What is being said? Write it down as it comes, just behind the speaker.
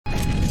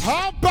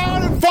How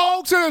about it,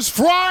 folks? It is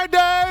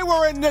Friday.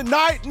 We're in the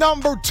night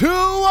number 2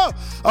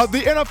 of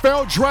the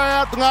NFL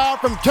Draft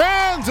live from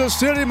Kansas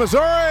City,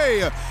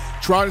 Missouri.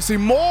 Trying to see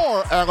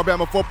more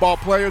Alabama football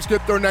players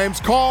get their names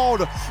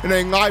called in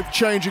a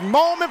life-changing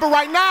moment. But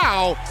right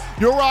now,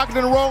 you're rocking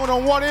and rolling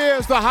on what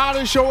is the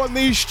hottest show in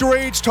these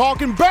streets,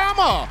 talking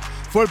Bama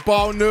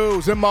football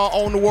news. In my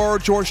own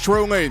word, George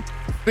truly,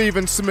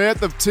 Stephen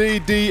Smith of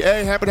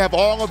TDA. Happy to have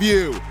all of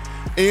you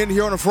in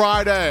here on a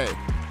Friday.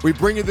 We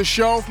bring you the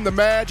show from the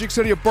magic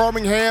city of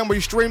Birmingham.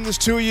 We stream this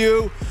to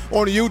you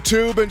on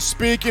YouTube. And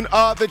speaking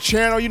of the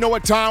channel, you know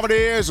what time it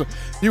is.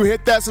 You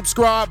hit that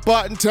subscribe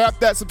button, tap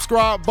that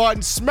subscribe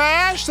button,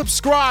 smash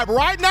subscribe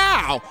right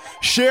now.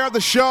 Share the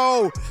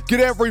show.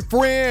 Get every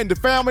friend,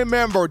 family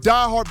member,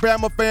 diehard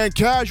Bama fan,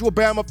 casual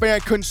Bama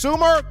fan,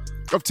 consumer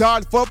of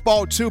Tide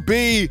football to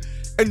be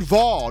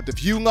involved.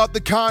 If you love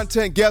the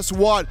content, guess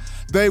what?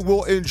 They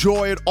will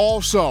enjoy it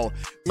also.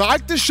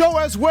 Like the show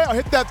as well.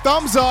 Hit that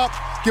thumbs up.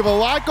 Give a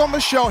like on the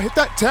show.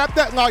 Tap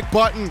that like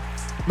button.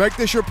 Make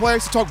this your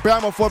place to talk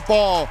Bama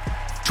football.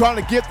 Trying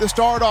to get the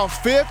start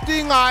off.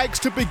 50 likes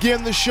to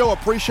begin the show.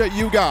 Appreciate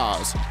you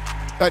guys.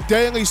 That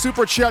daily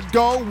super chat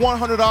goal,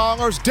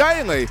 $100.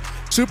 Daily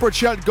super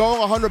chat goal,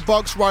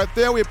 $100 right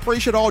there. We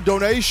appreciate all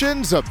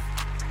donations.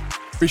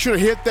 Be sure to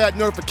hit that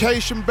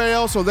notification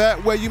bell so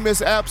that way you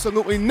miss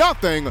absolutely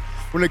nothing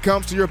when it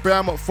comes to your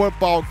Bama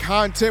football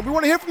content. We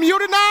want to hear from you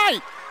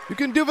tonight. You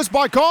can do this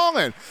by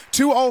calling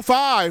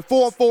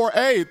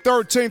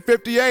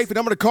 205-448-1358. The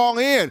number to call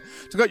in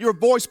to let your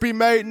voice be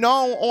made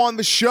known on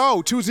the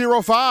show,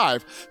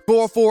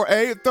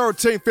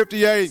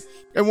 205-448-1358.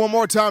 And one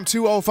more time,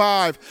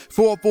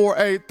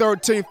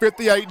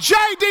 205-448-1358.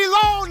 J.D.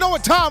 Long, know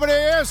what time it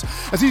is,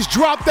 as he's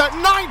dropped that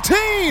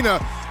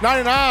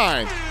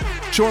 $19.99.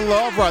 Showing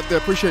love right there.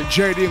 Appreciate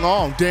J.D.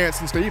 Long,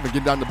 dancing, Steve, and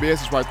getting down to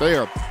business right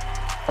there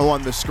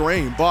on the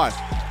screen. But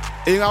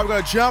we're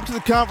going to jump to the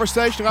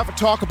conversation I have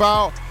to talk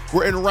about.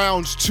 We're in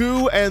rounds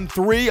 2 and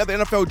 3 of the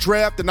NFL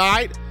Draft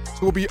tonight.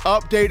 So we'll be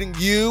updating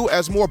you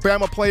as more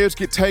Bama players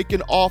get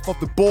taken off of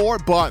the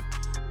board. But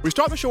we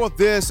start the show with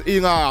this,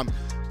 Elon.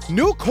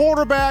 New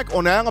quarterback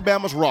on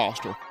Alabama's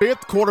roster.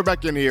 5th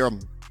quarterback in here.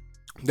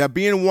 That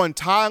being one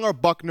Tyler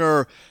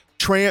Buchner,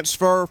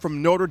 transfer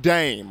from Notre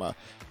Dame.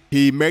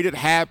 He made it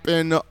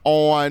happen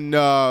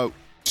on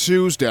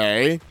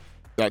Tuesday.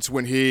 That's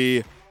when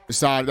he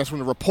decided, that's when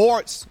he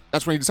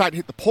decided to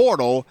hit the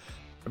portal.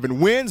 And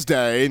then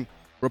Wednesday,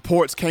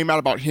 reports came out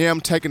about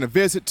him taking a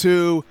visit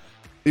to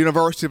the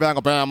University of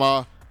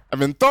Alabama.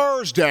 And then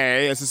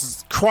Thursday, as this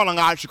is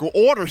chronological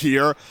order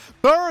here,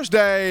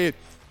 Thursday,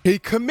 he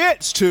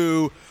commits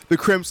to the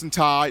Crimson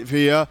Tide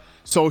via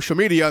social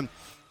media,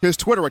 his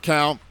Twitter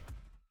account.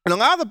 And a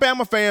lot of the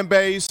Bama fan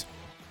base,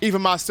 even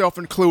myself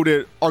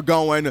included, are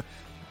going,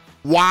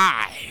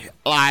 why?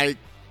 Like,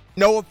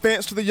 no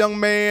offense to the young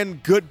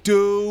man, good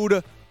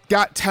dude,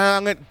 got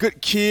talent,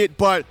 good kid,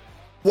 but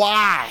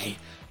why?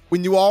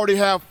 When you already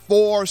have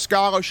 4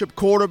 scholarship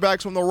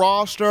quarterbacks on the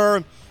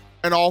roster,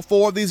 and all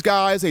 4 of these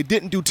guys, they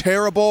didn't do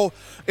terrible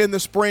in the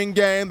spring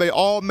game. They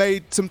all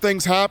made some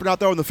things happen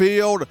out there on the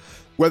field,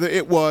 whether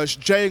it was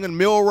Jalen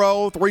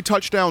Milroe, 3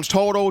 touchdowns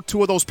total,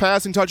 2 of those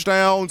passing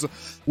touchdowns,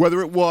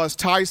 whether it was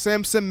Ty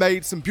Simpson,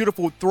 made some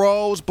beautiful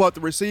throws, but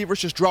the receivers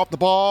just dropped the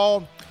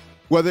ball,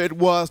 whether it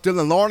was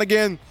Dylan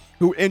Larnigan,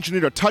 who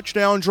engineered a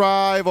touchdown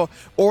drive,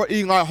 or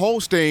Eli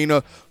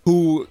Holstein,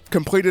 who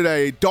completed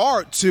a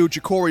dart to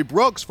Ja'Cory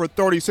Brooks for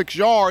 36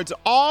 yards.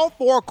 All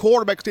 4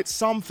 quarterbacks did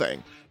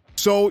something.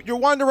 So you're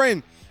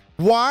wondering,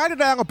 why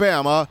did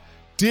Alabama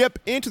dip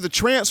into the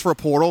transfer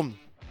portal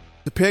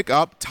to pick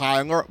up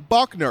Tyler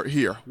Buchner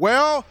here?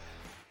 Well,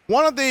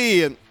 one of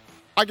the,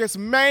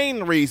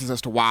 main reasons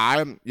as to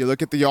why, you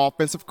look at the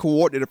offensive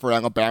coordinator for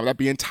Alabama, that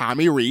being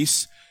Tommy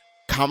Rees,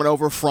 coming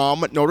over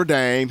from Notre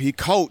Dame. He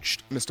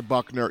coached Mr.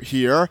 Buchner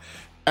here,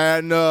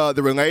 and the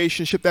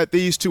relationship that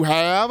these two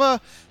have,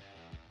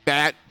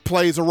 that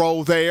plays a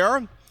role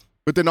there.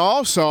 But then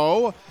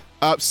also,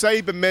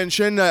 Saban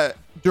mentioned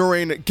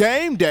during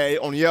game day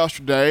on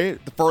yesterday,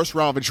 the first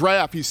round of the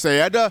draft, he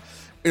said, the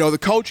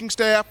coaching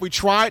staff, we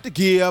tried to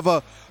give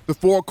the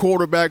 4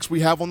 quarterbacks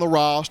we have on the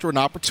roster an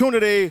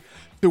opportunity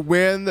to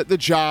win the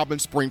job in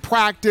spring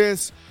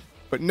practice.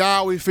 But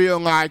now we feel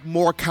like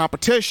more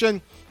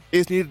competition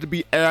is needed to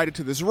be added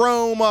to this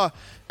room.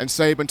 And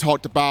Saban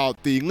talked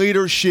about the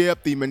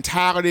leadership, the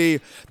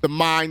mentality, the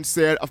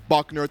mindset of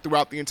Buchner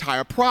throughout the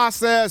entire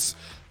process.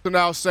 So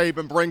now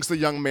Saban brings the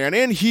young man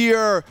in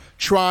here,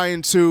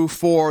 trying to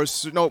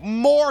force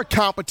more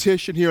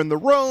competition here in the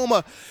room,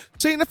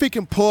 seeing if he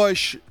can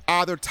push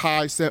either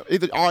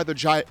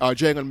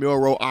Jalen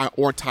Milroe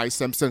or Ty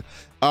Simpson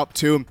up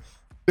to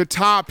the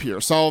top here.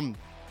 So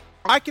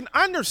I can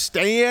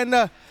understand,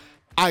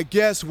 why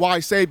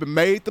Saban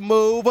made the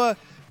move.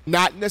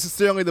 Not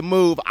necessarily the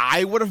move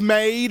I would have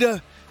made.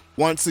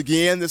 Once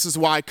again, this is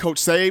why Coach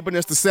Saban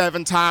is the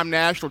 7-time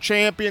national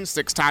champion,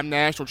 6-time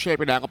national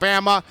champion at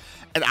Alabama,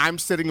 and I'm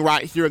sitting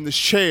right here in this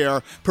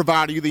chair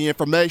providing you the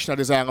information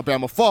that is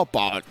Alabama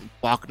football.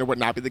 Buchner would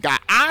not be the guy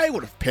I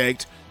would have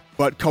picked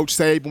But Coach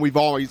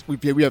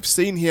Saban, we have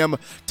seen him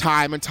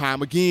time and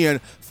time again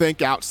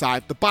think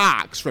outside the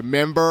box.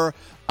 Remember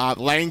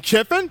Lane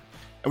Kiffin?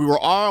 And we were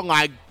all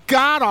like,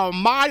 God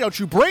almighty, don't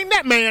you bring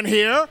that man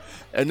here.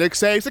 And Nick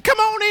Saban said, come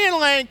on in,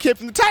 Lane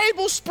Kiffin. The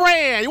table's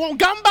spread. You want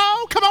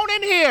gumbo? Come on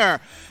in here.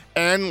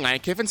 And Lane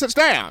Kiffin sits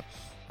down.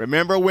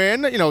 Remember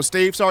when,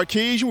 Steve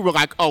Sarkisian, we were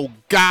like, oh,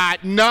 God,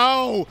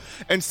 no.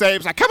 And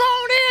Saban's like, come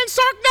on in,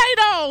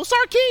 Sarknado,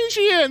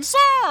 Sarkisian,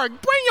 Sark,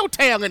 bring your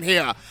tail in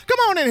here. Come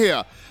on in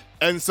here.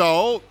 And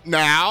so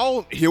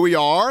now here we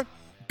are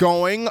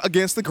going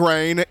against the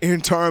grain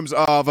in terms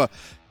of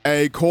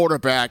a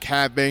quarterback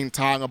having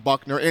Tyler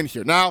Buchner in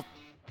here. Now,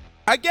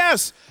 I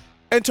guess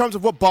in terms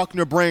of what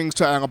Buchner brings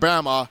to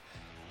Alabama,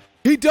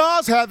 he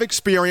does have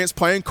experience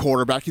playing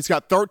quarterback. He's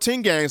got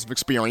 13 games of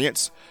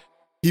experience.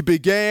 He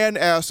began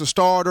as the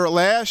starter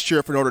last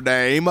year for Notre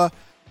Dame,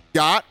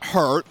 got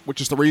hurt,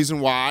 which is the reason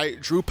why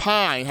Drew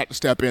Pine had to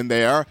step in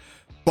there.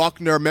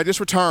 Buchner made his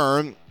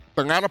return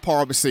the latter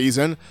part of the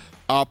season,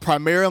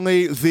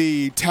 primarily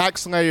the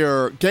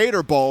TaxSlayer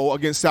Gator Bowl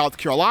against South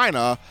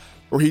Carolina,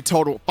 where he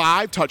totaled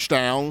 5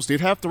 touchdowns,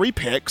 did have 3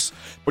 picks,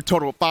 but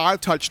totaled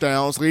 5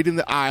 touchdowns, leading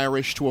the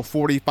Irish to a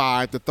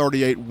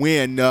 45-38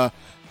 win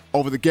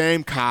over the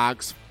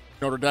Gamecocks.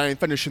 Notre Dame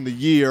finishing the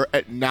year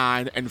at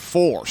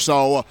 9-4.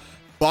 So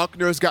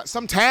Buchner's got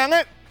some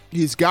talent.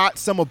 He's got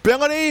some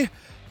ability.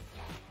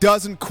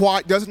 Doesn't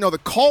know the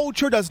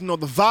culture, doesn't know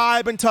the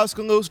vibe in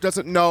Tuscaloosa,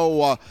 doesn't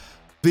know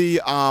the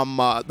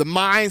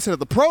mindset of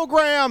the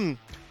program.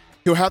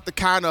 He'll have to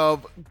kind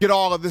of get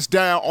all of this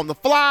down on the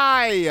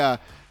fly.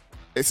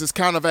 This is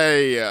kind of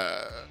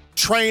a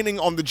training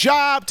on the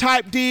job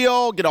type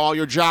deal. Get all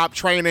your job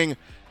training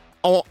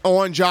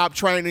on job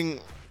training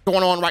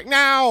going on right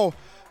now.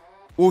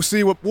 We'll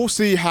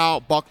see how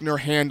Buchner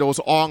handles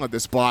all of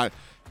this. But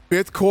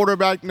 5th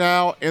quarterback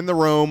now in the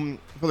room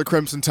for the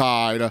Crimson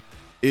Tide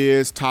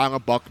is Tyler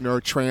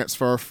Buchner,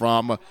 transfer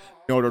from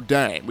Notre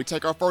Dame. We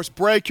take our first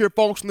break here,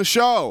 folks, on the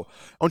show.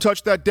 Don't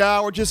touch that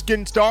dial. We're just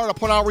getting started.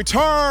 Upon our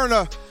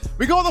return,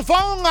 we go to the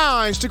phone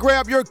lines to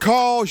grab your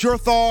calls, your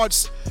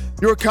thoughts,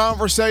 your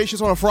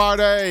conversations on a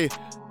Friday.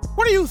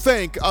 What do you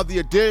think of the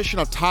addition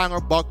of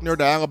Tyler Buchner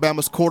to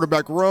Alabama's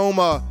quarterback room?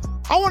 I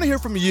want to hear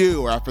from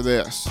you after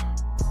this.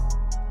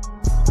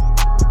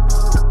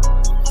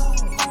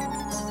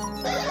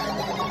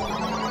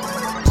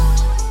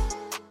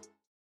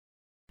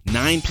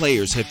 Nine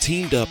players have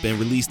teamed up and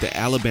released the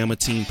Alabama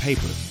Team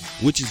Paper,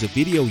 which is a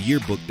video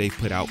yearbook they've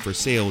put out for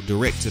sale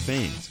direct to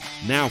fans.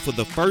 Now, for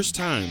the first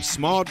time,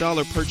 small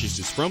dollar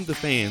purchases from the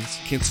fans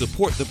can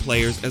support the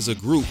players as a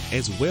group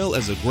as well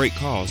as a great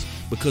cause,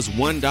 because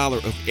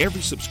 $1 of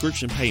every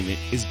subscription payment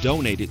is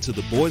donated to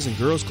the Boys and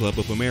Girls Club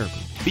of America.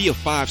 Be a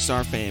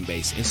 5-star fan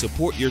base and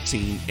support your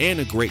team and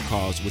a great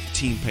cause with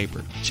Team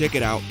Paper. Check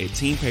it out at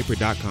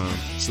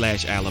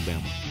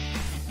teampaper.com/Alabama.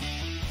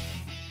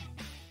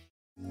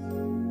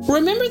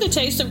 Remember the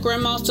taste of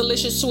Grandma's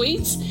delicious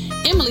sweets?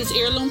 Emily's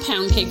Heirloom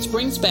Pound Cakes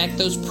brings back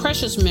those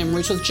precious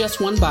memories with just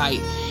one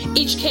bite.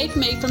 Each cake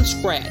made from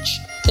scratch.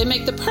 They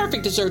make the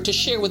perfect dessert to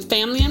share with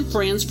family and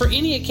friends for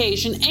any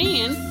occasion,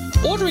 and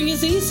ordering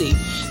is easy.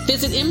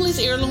 Visit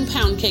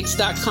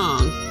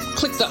emily'sheirloompoundcakes.com.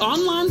 Click the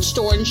online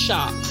store and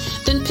shop.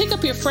 Then pick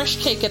up your fresh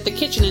cake at the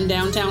kitchen in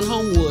downtown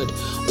Homewood.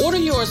 Order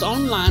yours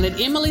online at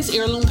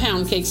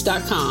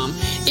emily'sheirloompoundcakes.com.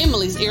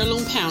 Emily's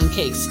Heirloom Pound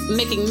Cakes,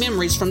 making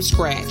memories from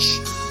scratch.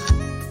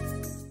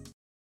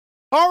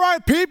 All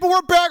right, people,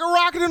 we're back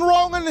rocking and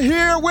rolling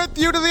here with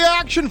you to the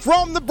action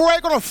from the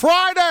break on a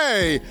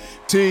Friday.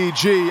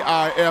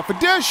 TGIF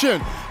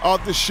edition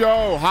of the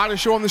show.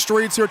 Hottest show on the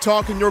streets here,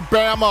 talking your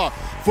Bama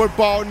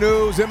football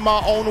news. In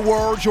my own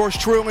words, yours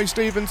truly,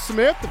 Stephen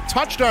Smith, the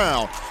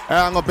Touchdown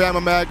Alabama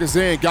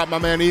Magazine. Got my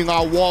man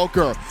Eli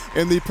Walker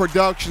in the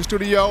production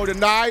studio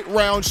tonight.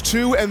 Rounds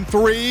 2 and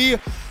 3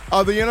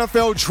 of the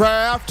NFL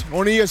Draft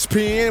on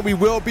ESPN. We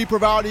will be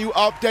providing you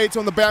updates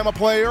on the Bama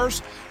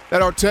players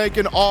that are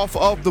taken off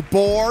of the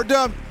board.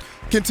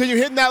 Continue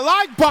hitting that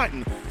like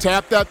button.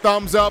 Tap that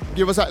thumbs up.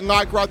 Give us that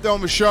like right there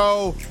on the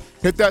show.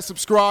 Hit that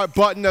subscribe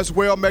button as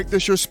well. Make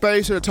this your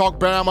space here to talk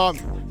Bama.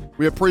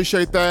 We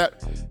appreciate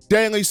that.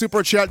 Daily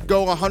Super Chat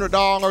go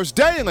 $100.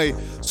 Daily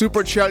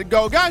Super Chat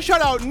go. Guys,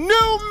 shout out New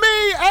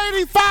Me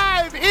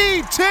 85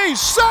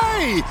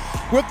 ETC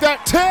with that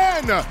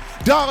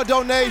 $10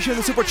 donation.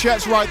 The Super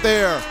Chat's right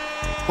there.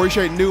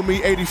 Appreciate New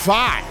Me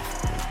 85,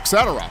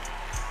 etc.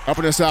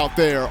 Helping us out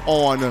there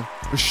on the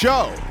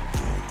show.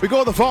 We go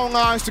to the phone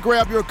lines to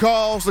grab your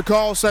calls. The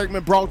call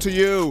segment brought to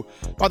you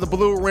by the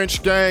Blue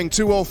Wrench Gang,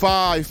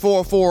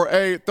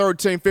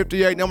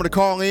 205-448-1358. Number to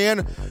call in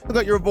and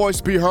let your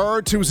voice be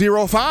heard,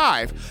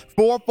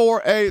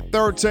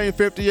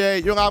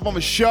 205-448-1358. You're live on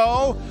the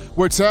show.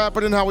 What's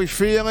happening? How we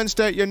feeling?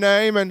 State your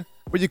name and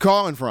where you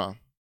calling from.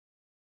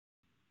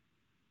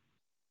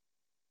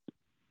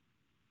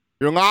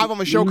 You're live on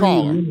the show,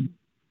 caller.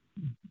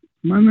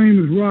 My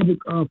name is Robert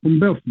from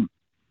Belfast.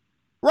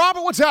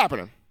 Robert, what's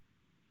happening?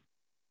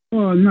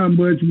 Oh, not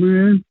much,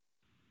 man.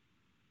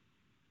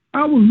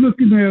 I was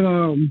looking at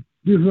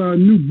this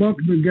new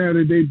Buckner guy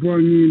that they brought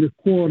in, the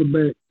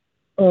quarterback.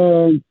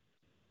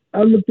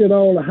 I looked at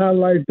all the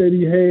highlights that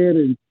he had,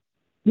 and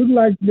looked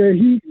like that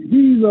he's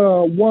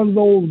one of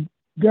those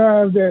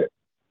guys that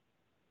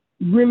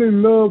really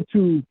love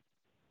to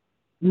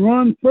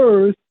run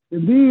first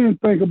and then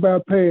think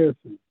about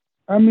passing.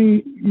 I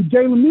mean,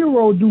 Jalen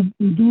Milroe do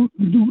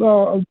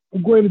a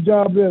greater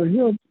job than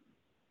him.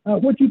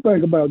 What you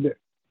think about that?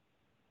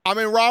 I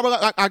mean, Robert,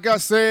 like I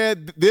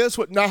said, this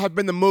would not have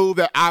been the move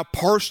that I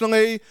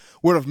personally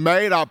would have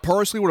made. I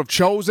personally would have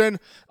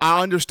chosen.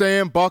 I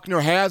understand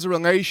Buckner has a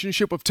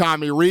relationship with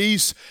Tommy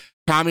Rees.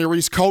 Tommy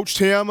Rees coached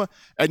him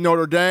at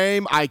Notre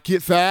Dame. I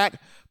get that.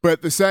 But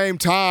at the same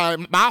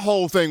time, my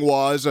whole thing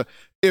was,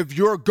 if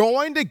you're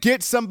going to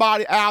get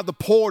somebody out of the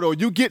portal,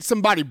 you get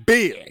somebody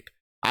big.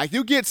 Like,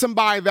 you get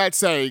somebody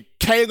that's a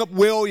Caleb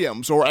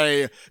Williams or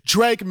a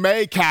Drake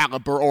May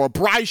caliber or a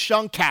Bryce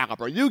Young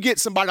caliber. You get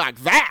somebody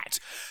like that.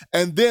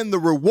 And then the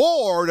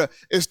reward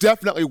is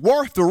definitely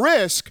worth the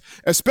risk,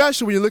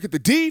 especially when you look at the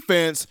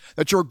defense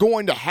that you're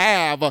going to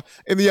have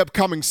in the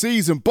upcoming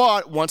season.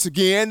 But once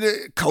again,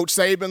 Coach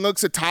Saban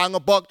looks at Tyler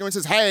Buckner and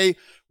says, hey,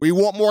 we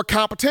want more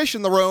competition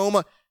in the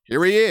room.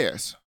 Here he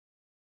is.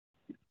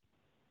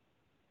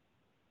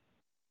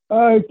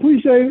 I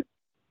appreciate it.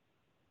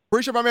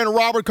 Appreciate my man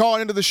Robert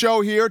calling into the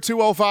show here,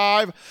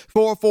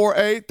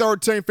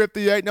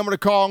 205-448-1358, number to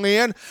call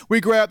in. We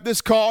grab this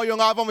call. You're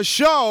live on the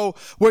show.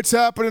 What's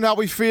happening? How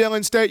we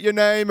feeling? State your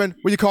name and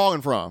where you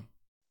calling from.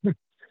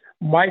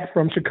 Mike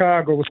from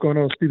Chicago. What's going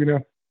on,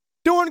 Stephen?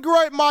 Doing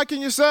great, Mike,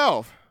 and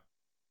yourself?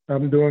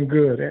 I'm doing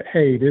good.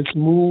 Hey, this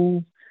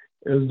move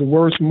is the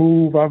worst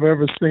move I've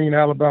ever seen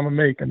Alabama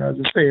make. And as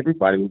I say,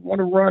 everybody want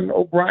to run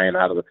O'Brien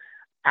out of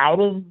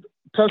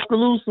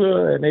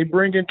Tuscaloosa, and they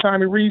bring in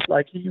Tommy Rees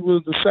like he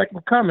was the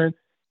second coming.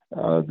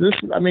 So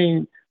let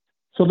me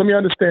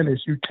understand this.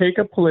 You take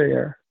a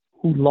player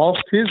who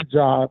lost his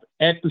job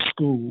at the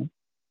school,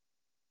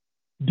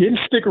 didn't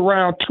stick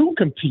around to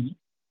compete,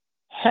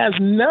 has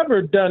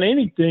never done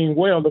anything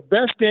well. The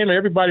best game that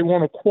everybody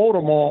want to quote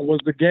him on was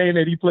the game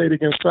that he played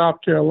against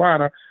South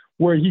Carolina,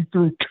 where he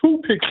threw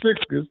two pick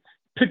sixes.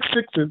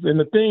 And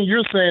the thing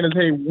you're saying is,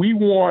 hey, we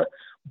want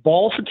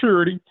ball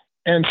security.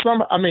 And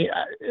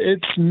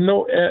it's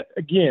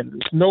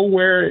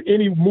nowhere,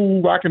 any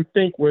move I can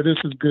think where this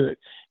is good.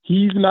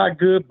 He's not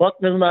good.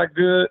 Buckner's not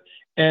good.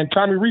 And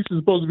Tommy Rees is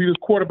supposed to be this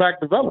quarterback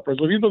developer.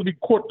 So if he's supposed to be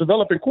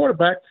developing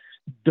quarterback,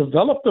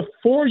 develop the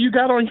four you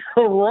got on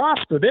your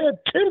roster. They're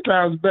 10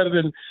 times better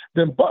than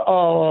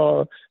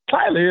Tyler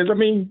is. I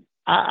mean,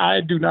 I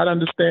do not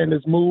understand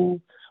this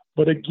move.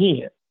 But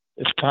again,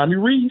 it's Tommy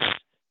Rees,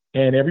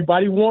 and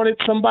everybody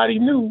wanted somebody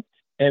new.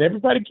 And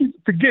everybody keeps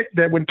forget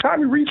that when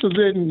Tommy Rees was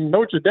in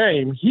Notre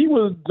Dame, he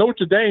was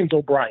Notre Dame's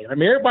O'Brien. I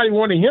mean, everybody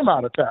wanted him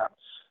out of town.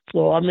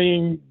 So, I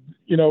mean,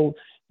 you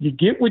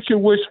get what you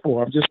wish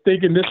for. I'm just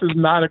thinking this is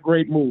not a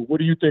great move. What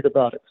do you think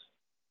about it?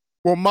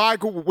 Well,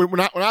 Mike, when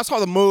I saw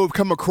the move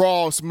come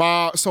across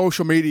my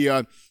social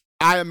media,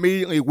 I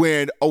immediately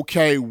went,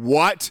 okay,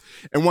 what?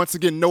 And once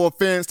again, no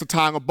offense to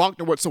Tyler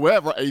Buckner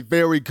whatsoever, a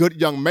very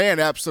good young man,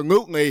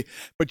 absolutely.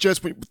 But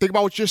just think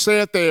about what you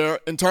said there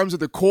in terms of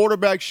the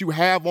quarterbacks you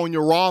have on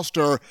your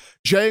roster,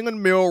 Jalen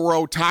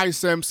Milroe, Ty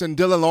Simpson,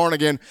 Dylan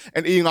Larnigan,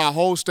 and Eli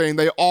Holstein,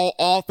 they all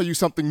offer you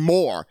something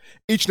more,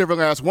 each and every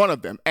last one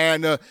of them.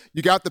 And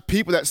you got the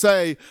people that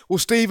say, well,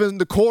 Steven,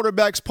 the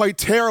quarterbacks played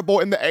terrible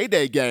in the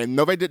A-Day game.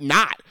 No, they did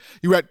not.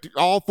 You had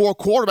all four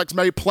quarterbacks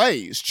made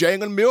plays.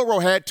 Jalen Milroe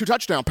had 2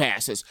 touchdown passes.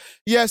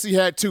 Yes, he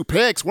had 2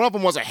 picks. One of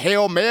them was a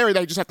Hail Mary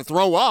that he just had to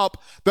throw up.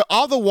 The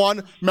other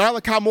one,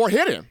 Malachi Moore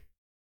hit him.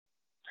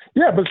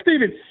 Yeah, but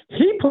Steven,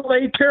 he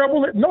played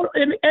terrible in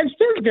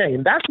his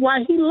game. That's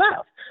why he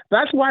left.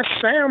 That's why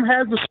Sam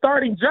has the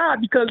starting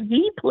job, because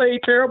he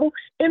played terrible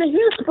in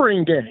his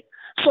spring game.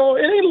 So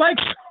it ain't like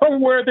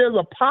somewhere there's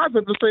a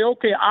positive to say,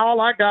 okay,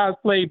 all our guys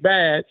played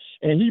bad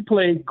and he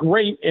played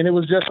great and it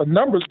was just a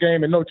numbers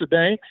game in Notre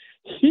Dame.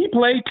 He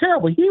played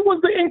terrible. He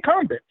was the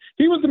incumbent.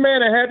 He was the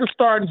man that had the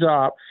starting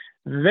job.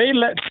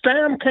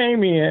 Sam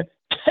came in,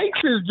 takes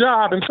his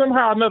job, and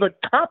somehow another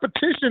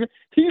competition,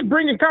 he's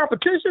bringing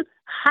competition?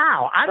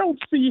 How? I don't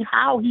see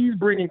how he's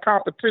bringing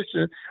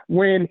competition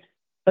when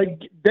they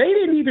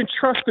didn't even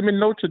trust him in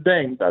Notre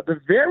Dame.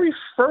 The very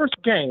first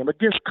game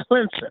against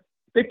Clemson,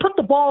 they put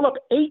the ball up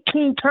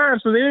 18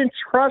 times, so they didn't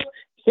trust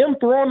him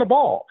throwing the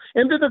ball.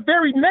 And then the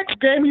very next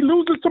game, he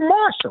loses to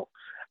Marshall.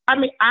 I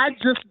mean, I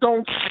just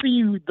don't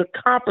see the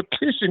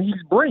competition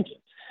he's bringing.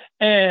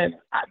 And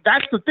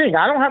that's the thing.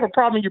 I don't have a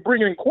problem you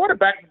bringing in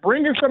quarterback.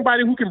 Bringing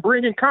somebody who can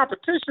bring in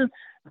competition,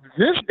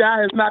 this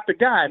guy is not the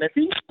guy. And if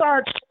he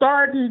starts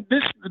starting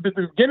the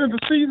beginning of the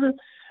season,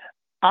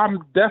 I'm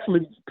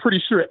definitely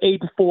pretty sure 8-4,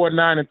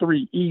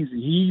 9-3,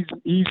 easy.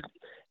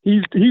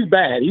 He's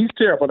bad. He's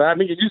terrible. I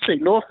mean, you say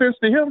no offense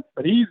to him,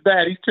 but he's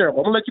bad. He's terrible.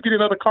 I'm going to let you get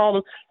another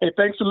caller. Hey,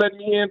 thanks for letting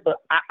me in, but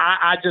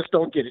I just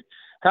don't get it.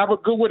 Have a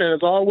good one, and as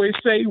I always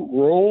say,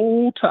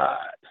 roll tide.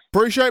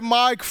 Appreciate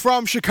Mike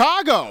from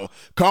Chicago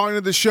calling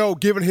into the show,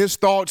 giving his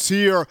thoughts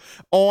here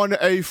on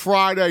a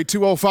Friday.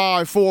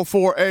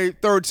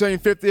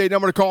 205-448-1358.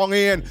 Number to call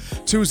in,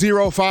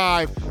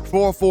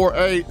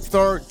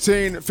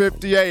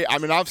 205-448-1358. I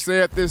mean, I've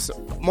said this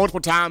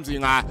multiple times,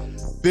 Eli.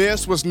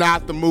 This was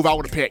not the move I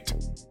would have picked.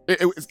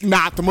 It's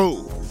not the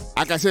move.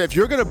 Like I said, if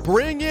you're going to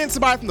bring in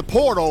somebody from the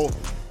portal,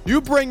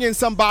 you bring in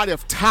somebody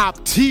of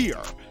top tier.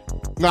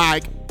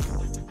 Like,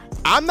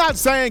 I'm not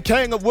saying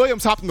Caleb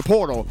Williams hopped in the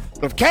portal,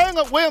 but if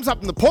Caleb Williams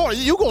hopped in the portal,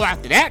 you go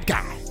after that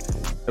guy.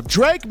 If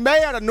Drake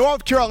May out of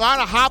North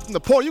Carolina hopped in the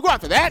portal, you go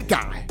after that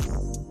guy.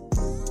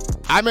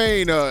 I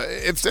mean,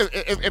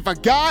 if a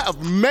guy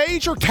of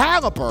major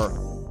caliber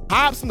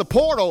hops in the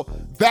portal,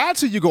 that's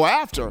who you go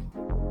after.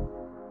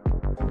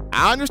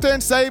 I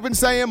understand Saban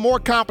saying more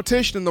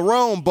competition in the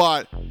room,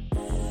 but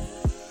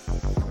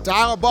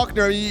Tyler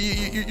Buchner,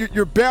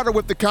 you're better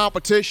with the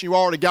competition you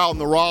already got on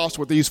the roster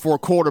with these 4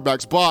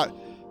 quarterbacks, but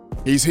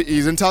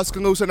he's in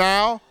Tuscaloosa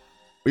now.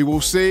 We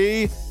will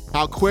see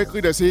how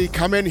quickly does he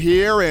come in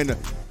here and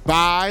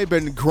vibe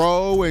and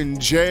grow and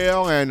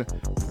gel and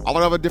all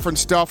that other different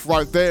stuff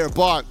right there.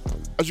 But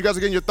as you guys are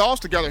getting your thoughts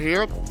together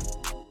here,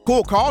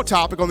 cool call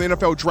topic on the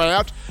NFL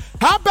draft.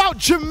 How about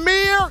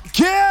Jahmyr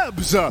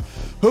Gibbs,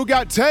 who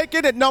got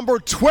taken at number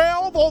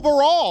 12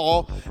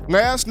 overall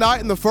last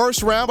night in the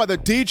first round by the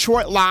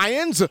Detroit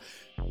Lions?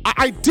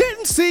 I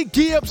didn't see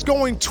Gibbs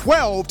going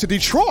 12 to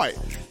Detroit.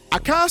 I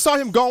kind of saw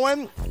him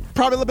going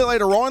probably a little bit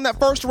later on in that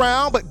first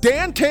round, but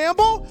Dan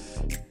Campbell,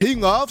 he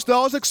loves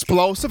those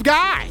explosive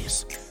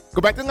guys.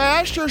 Go back to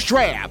last year's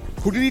draft.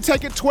 Who did he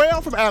take at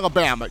 12 from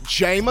Alabama?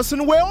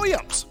 Jamison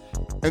Williams.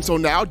 And so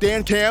now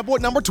Dan Campbell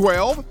at number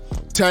 12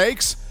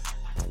 takes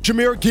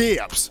Jahmyr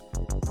Gibbs.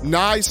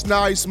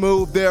 Nice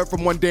move there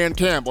from one Dan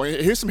Campbell.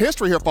 Here's some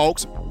history here,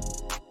 folks.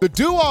 The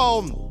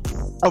duo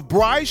of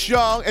Bryce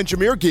Young and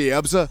Jahmyr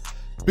Gibbs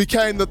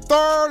became the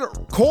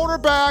 3rd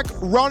quarterback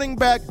running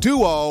back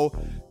duo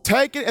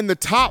taken in the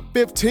top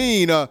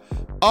 15 of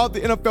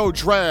the NFL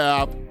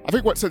draft. I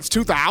think since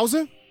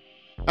 2000?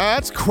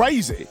 That's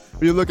crazy.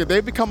 When you look at,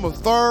 they've become a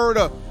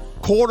 3rd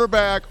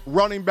quarterback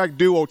running back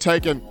duo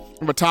taken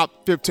from the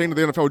top 15 of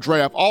the NFL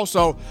draft.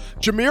 Also,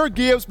 Jahmyr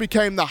Gibbs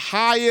became the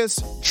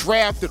highest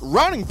drafted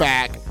running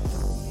back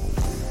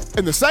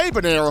in the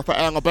Saban era for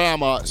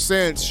Alabama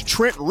since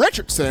Trent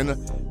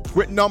Richardson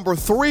went number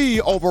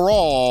 3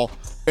 overall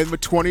in the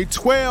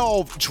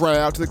 2012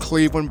 draft to the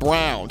Cleveland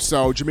Browns.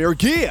 So Jahmyr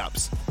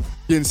Gibbs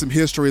getting some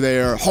history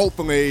there.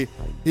 Hopefully,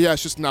 he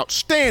has just an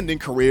outstanding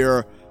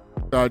career.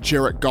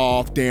 Jared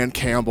Goff, Dan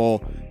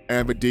Campbell,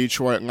 and the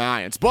Detroit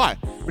Lions. But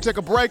we take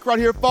a break right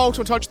here, folks.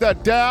 We'll touch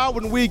that down.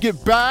 When we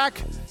get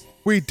back,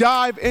 we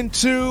dive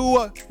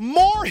into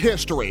more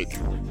history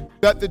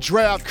that the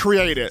draft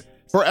created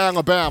for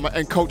Alabama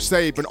and Coach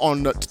Saban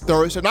on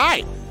Thursday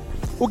night.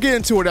 We'll get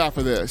into it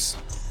after this.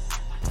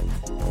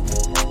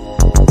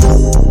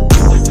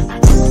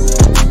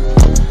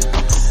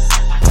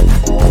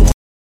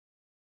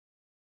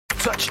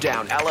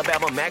 Touchdown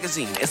Alabama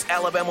Magazine is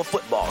Alabama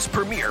football's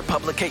premier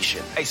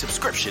publication. A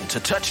subscription to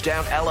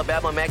Touchdown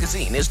Alabama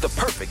Magazine is the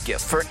perfect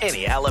gift for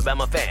any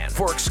Alabama fan.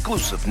 For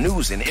exclusive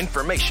news and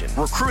information,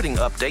 recruiting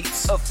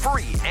updates, a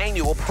free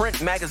annual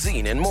print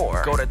magazine, and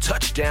more, go to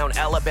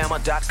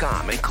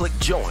touchdownalabama.com and click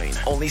join.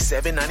 Only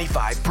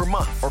 $7.95 per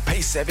month, or pay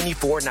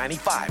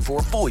 $74.95 for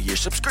a full year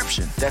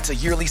subscription. That's a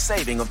yearly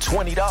saving of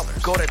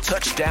 $20. Go to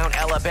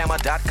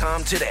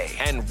touchdownalabama.com today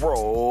and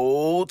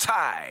roll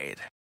Tide.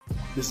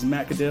 This is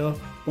Matt Caddell,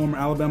 former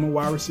Alabama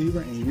wide receiver,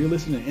 and you're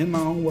listening to In My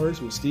Own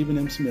Words with Stephen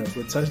M. Smith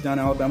with Touchdown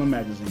Alabama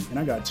Magazine. And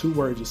I got 2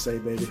 words to say,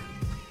 baby.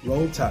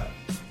 Roll Tide.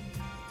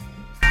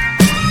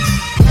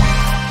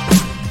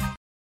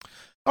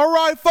 All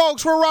right,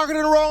 folks, we're rocking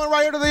and rolling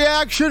right into the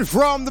action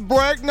from the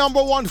break.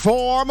 Number 1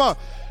 form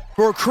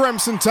for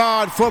Crimson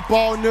Tide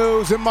football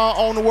news. In my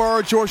own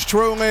words, yours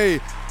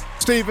truly,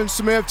 Stephen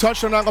Smith,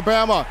 Touchdown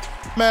Alabama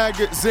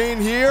Magazine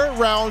here.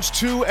 Rounds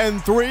 2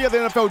 and 3 of the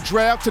NFL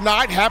Draft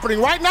tonight, happening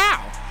right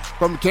now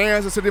from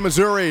Kansas City,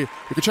 Missouri. You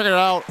can check it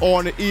out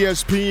on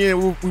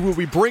ESPN. We will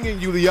be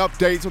bringing you the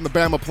updates on the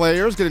Bama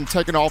players getting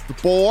taken off the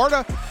board.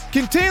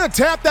 Continue to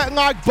tap that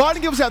like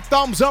button. Give us that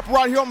thumbs up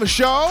right here on the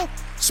show.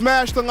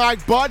 Smash the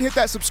like button. Hit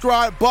that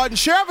subscribe button.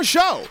 Share the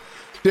show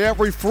to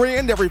every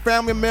friend, every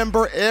family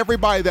member,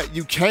 everybody that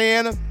you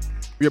can.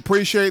 We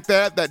appreciate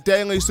that. That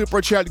daily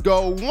super chat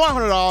go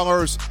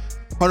 $100.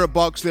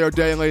 $100 there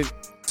daily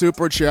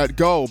super chat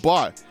go.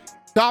 But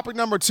topic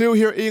number 2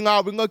 here,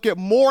 Eli, we look at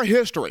more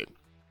history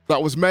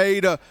that was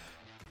made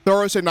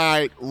Thursday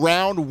night,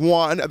 round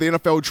 1 of the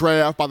NFL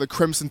draft by the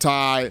Crimson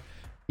Tide.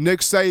 Nick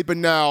Saban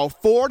now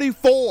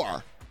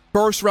 44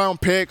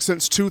 first-round picks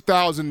since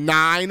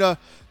 2009.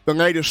 The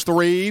latest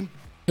 3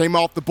 came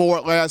off the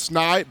board last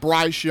night.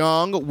 Bryce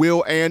Young,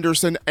 Will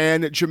Anderson,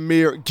 and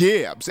Jahmyr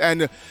Gibbs.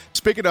 And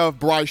speaking of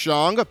Bryce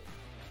Young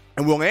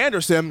and Will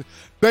Anderson,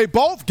 they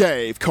both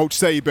gave Coach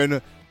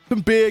Saban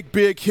some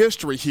big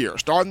history here.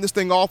 Starting this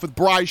thing off with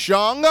Bryce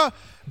Young.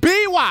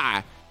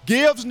 BY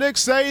gives Nick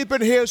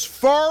Saban his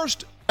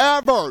first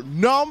ever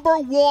number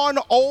 1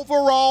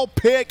 overall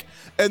pick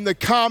in the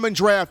common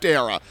draft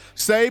era.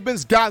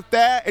 Saban's got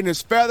that in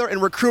his feather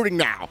in recruiting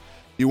now.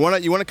 You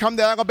want to come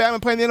to Alabama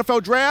and play in the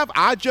NFL draft?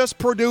 I just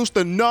produced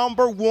the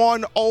number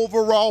 1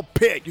 overall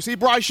pick. You see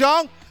Bryce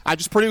Young? I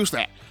just produced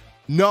that.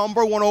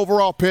 Number 1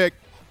 overall pick.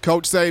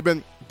 Coach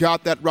Saban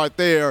got that right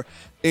there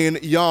in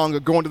Young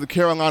going to the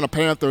Carolina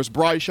Panthers.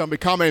 Bryce Young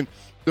becoming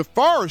the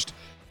first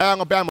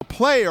Alabama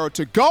player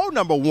to go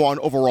number 1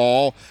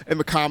 overall in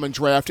the common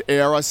draft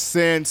era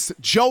since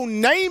Joe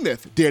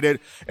Namath did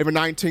it in the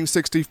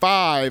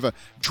 1965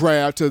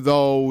 draft to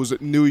those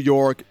New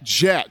York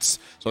Jets.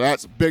 So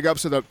that's big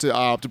ups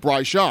to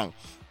Bryce Young.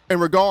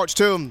 In regards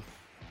to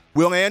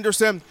Will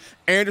Anderson,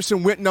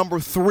 Anderson went number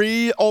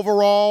 3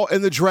 overall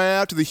in the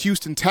draft to the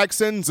Houston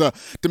Texans.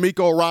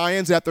 D'Amico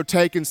Ryans, after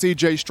taking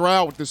C.J.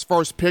 Stroud with his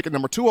first pick at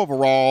number 2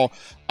 overall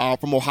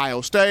from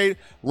Ohio State.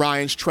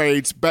 Ryans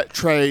trades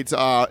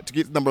to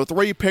get the number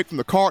 3 pick from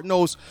the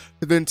Cardinals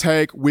to then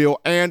take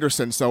Will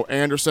Anderson. So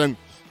Anderson,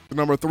 the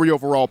number 3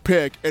 overall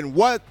pick. And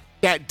what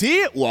that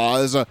did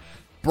was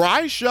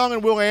Bryce Young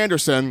and Will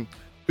Anderson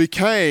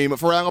became,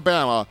 for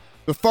Alabama,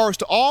 the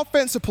first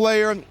offensive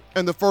player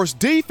and the first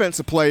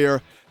defensive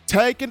player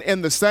taken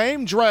in the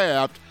same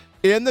draft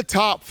in the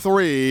top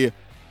 3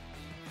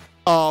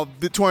 of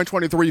the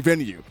 2023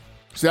 venue.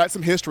 So that's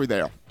some history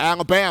there.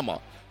 Alabama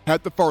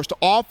had the first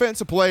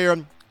offensive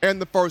player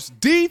and the first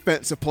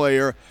defensive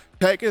player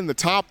taken in the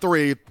top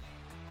 3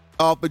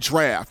 of the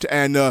draft.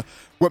 And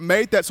what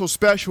made that so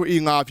special,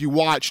 Eli, if you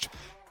watched,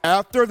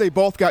 after they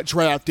both got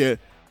drafted,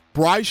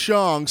 Bryce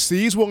Young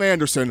sees Will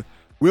Anderson.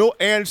 Will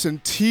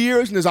Anderson,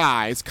 tears in his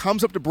eyes,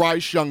 comes up to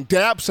Bryce Young,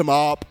 dabs him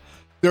up.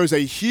 There's a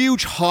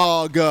huge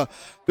hug.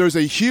 There's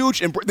a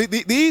huge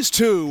these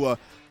two,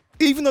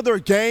 even though their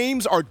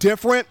games are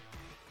different,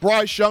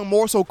 Bryce Young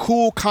more so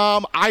cool,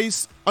 calm,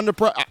 ice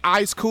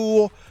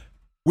cool.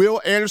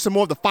 Will Anderson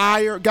more of the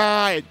fire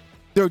guy.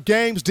 Their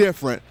game's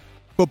different.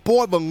 But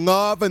boy, the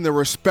love and the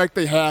respect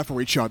they have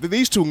for each other.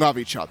 These two love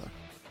each other.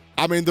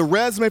 I mean, the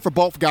resume for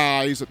both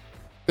guys,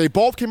 they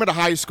both came into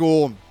high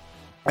school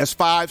as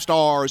 5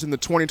 stars in the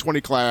 2020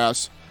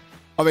 class.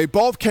 They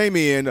both came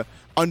in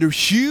under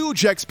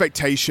huge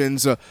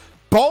expectations.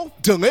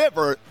 Both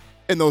delivered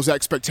in those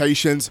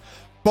expectations.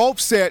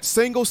 Both set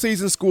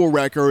single-season school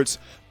records.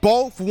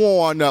 Both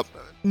won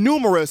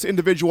numerous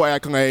individual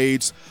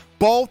accolades.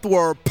 Both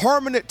were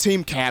permanent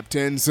team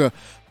captains.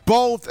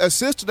 Both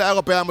assisted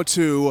Alabama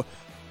to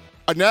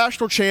a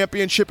national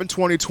championship in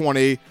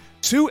 2020,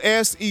 2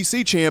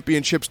 SEC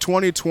championships,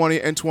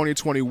 2020 and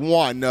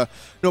 2021.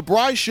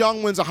 Bryce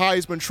Young wins a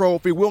Heisman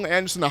Trophy, Will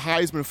Anderson a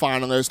Heisman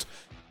finalist,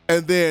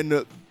 and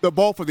then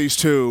both of these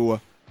two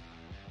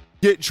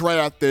get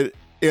drafted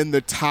in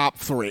the top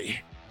 3.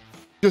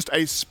 Just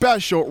a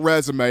special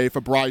resume for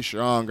Bryce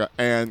Young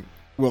and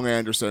Will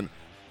Anderson.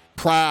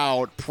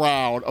 Proud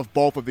of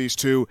both of these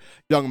two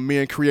young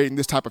men creating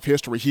this type of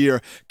history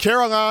here.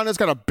 Carolina's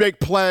got a big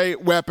play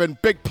weapon,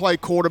 big play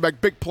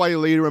quarterback, big play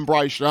leader in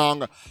Bryce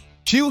Young.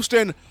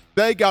 Houston,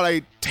 they got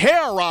a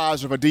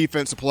terrorizer of a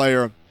defensive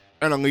player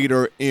and a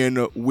leader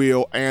in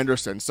Will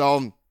Anderson.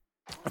 So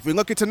if we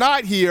look at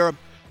tonight here,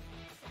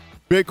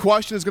 big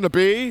question is going to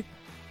be,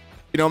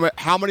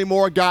 how many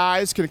more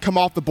guys can come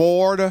off the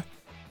board?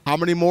 How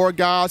many more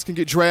guys can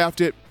get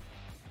drafted?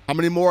 How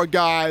many more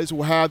guys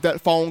will have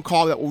that phone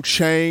call that will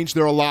change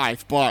their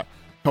life? But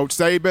Coach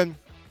Saban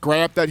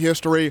grabbed that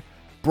history.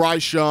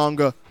 Bryce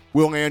Young,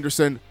 Will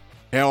Anderson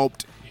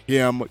helped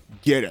him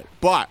get it.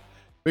 But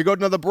we go to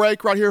another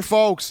break right here,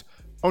 folks.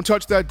 Don't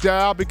touch that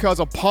dial, because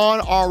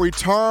upon our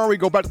return, we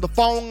go back to the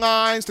phone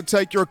lines to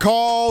take your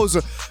calls,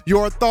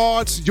 your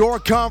thoughts, your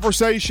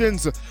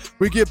conversations.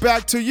 We get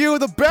back to you,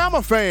 the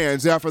Bama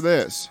fans, after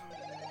this.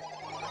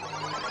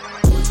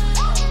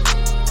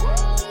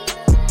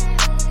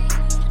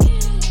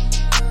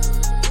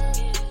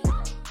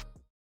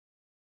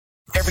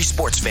 Every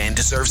sports fan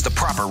deserves the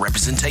proper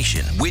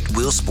representation.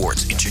 Whitwell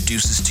Sports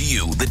introduces to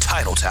you the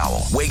Title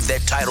Towel. Wave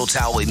that Title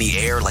Towel in the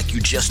air like you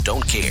just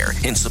don't care,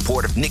 in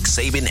support of Nick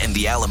Saban and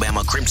the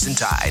Alabama Crimson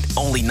Tide.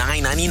 Only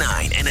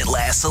 $9.99, and it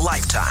lasts a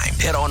lifetime.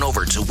 Head on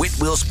over to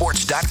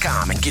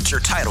whitwellsports.com and get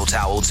your Title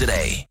Towel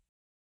today.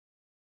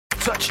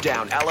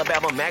 Touchdown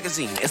Alabama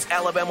Magazine is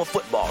Alabama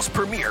football's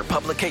premier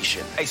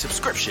publication. A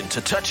subscription to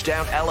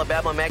Touchdown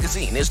Alabama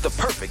Magazine is the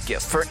perfect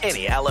gift for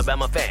any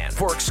Alabama fan.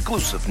 For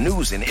exclusive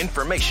news and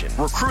information,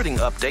 recruiting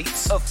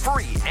updates, a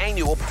free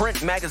annual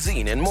print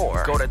magazine, and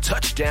more, go to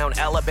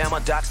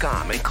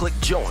touchdownalabama.com and click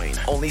join.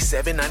 Only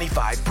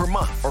 $7.95 per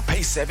month, or pay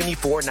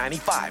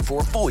 $74.95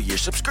 for a full-year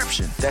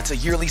subscription. That's a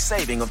yearly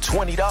saving of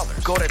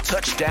 $20. Go to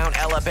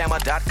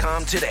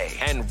touchdownalabama.com today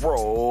and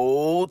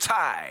roll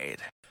Tide.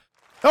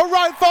 All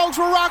right, folks,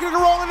 we're rocking and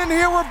rolling in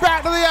here. We're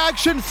back to the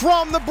action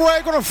from the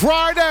break on a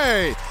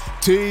Friday.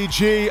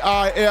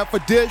 TGIF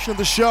edition of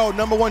the show.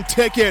 Number 1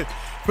 ticket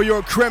for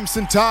your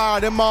Crimson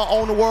Tide. In my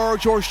own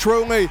words, yours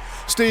truly,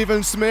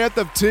 Stephen Smith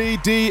of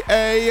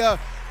TDA.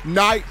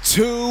 Night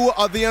 2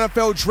 of the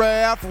NFL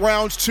Draft.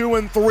 Rounds 2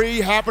 and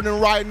 3 happening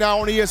right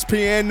now on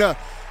ESPN.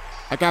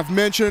 Like I've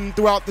mentioned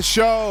throughout the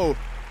show,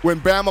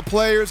 when Bama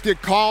players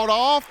get called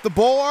off the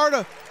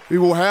board, we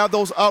will have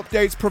those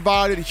updates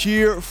provided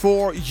here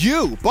for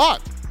you.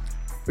 But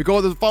we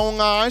go to the phone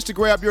lines to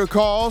grab your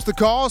calls. The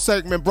call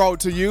segment brought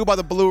to you by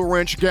the Blue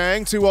Wrench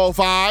Gang,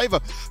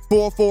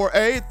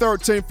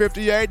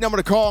 205-448-1358. Number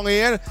to call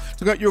in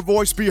to let your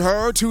voice be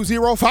heard,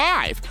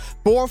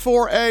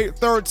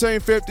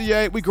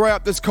 205-448-1358. We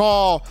grab this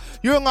call.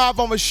 You're live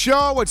on the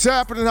show. What's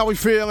happening? How we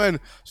feeling?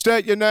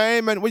 State your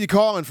name and where you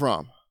calling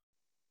from.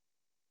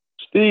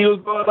 Steve,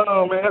 what's going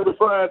on, man? Happy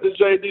Friday. This is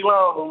J.D.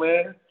 Long,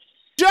 man.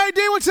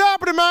 J.D., what's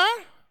happening, man?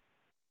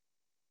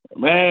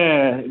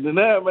 Man,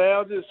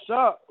 I'm just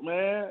shocked,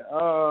 man.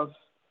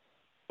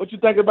 What you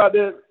think about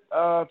that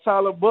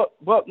Tyler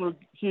Buckner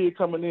kid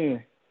coming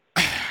in?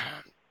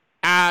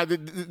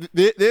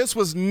 This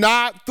was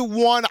not the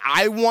one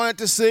I wanted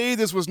to see.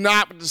 This was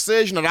not the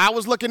decision that I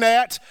was looking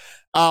at.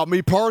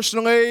 Me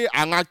personally,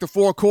 I like the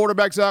 4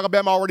 quarterbacks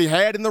Alabama already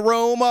had in the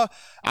room.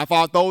 I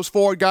thought those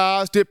 4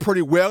 guys did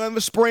pretty well in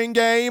the spring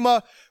game.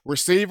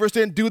 Receivers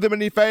didn't do them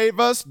any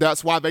favors.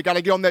 That's why they got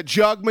to get on that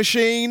jug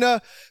machine.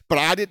 But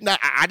I did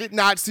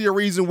not see a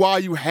reason why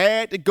you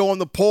had to go in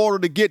the portal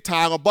to get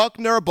Tyler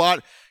Buckner.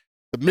 But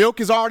the milk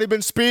has already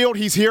been spilled.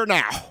 He's here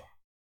now.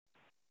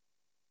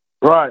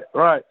 Right.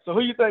 So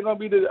who you think gonna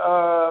be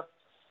the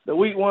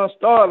week 1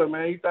 starter,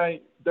 man? You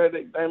think that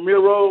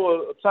Miro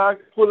or Ty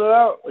can pull it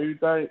out, or you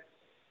think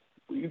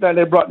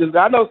they brought this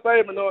guy? I know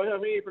Saban know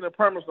him. He ain't finna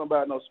promise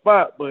nobody no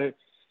spot, but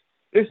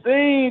it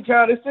seemed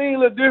a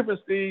little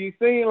different, Steve. It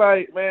seemed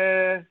like,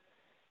 man,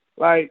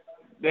 like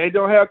they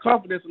don't have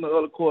confidence in the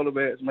other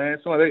quarterbacks, man.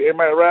 So they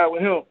might ride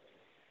with him.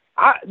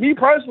 Me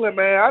personally,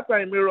 man, I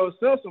think Miro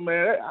Simpson,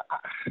 man.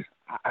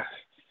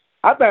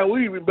 I think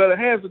we'd be better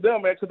hands with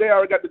them, man, because they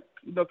already got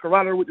the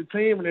camaraderie with the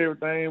team and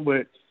everything.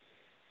 But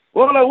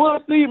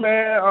we'll see,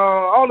 man.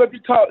 I don't know if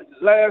you caught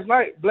last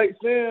night. Blake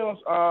Sims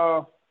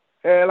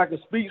had like a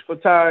speech for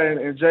Ty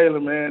and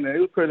Jalen, man, and it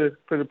was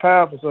pretty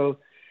powerful. So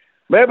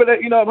maybe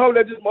that, hope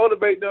that just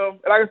motivate them.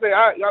 Like I say,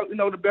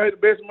 the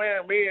best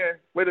man win,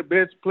 where the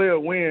best player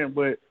win.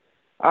 But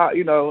I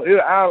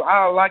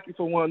like it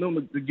for one of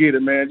them to get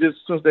it, man. Just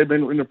since they've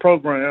been in the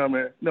program,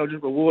 and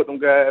just reward them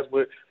guys.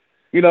 But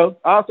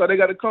also they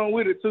got to come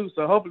with it too.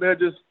 So hopefully they'll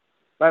just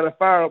light a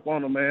fire up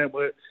on them, man.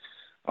 But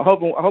I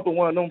hope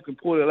one of them can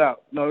pull it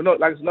out. No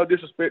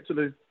disrespect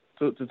to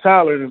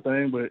Tyler or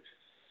anything, but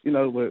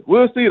but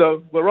we'll see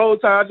though. But Roll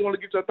Tide, I just want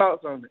to get your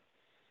thoughts on it.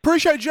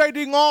 Appreciate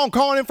J.D. Long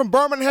calling in from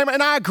Birmingham,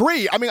 and I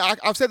agree. I mean,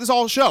 I've said this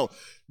all show.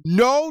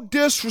 No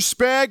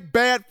disrespect,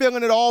 bad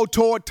feeling at all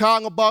toward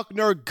Tyler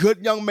Buckner.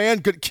 Good young man,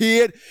 good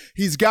kid.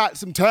 He's got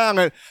some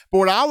talent. But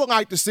what I would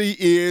like to see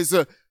is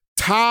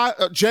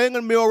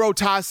Jalen Milroe,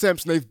 Ty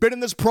Simpson. They've been in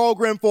this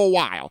program for a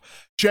while.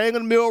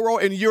 Jalen Milroe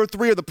in year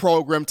 3 of the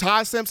program.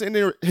 Ty Simpson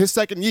in his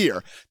second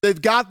year.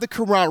 They've got the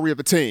camaraderie of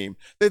the team.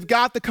 They've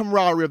got the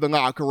camaraderie of the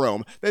locker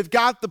room. They've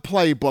got the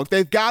playbook.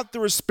 They've got the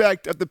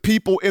respect of the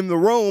people in the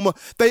room.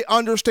 They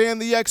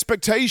understand the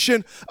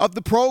expectation of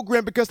the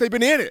program because they've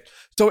been in it.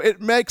 So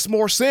it makes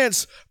more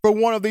sense for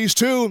one of these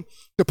two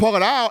to pull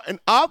it out. And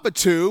of the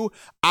two,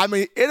 I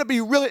mean, it'd be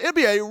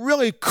a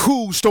really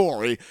cool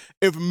story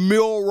if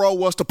Milroe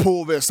was to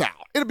pull this out.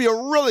 It'd be a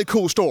really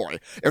cool story.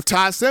 If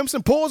Ty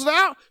Simpson pulls it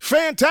out,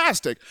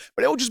 fantastic.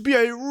 But it would just be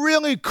a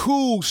really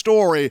cool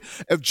story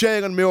if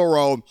Jalen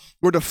Milroe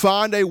were to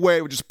find a way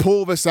to just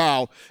pull this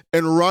out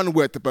and run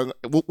with it. But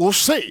we'll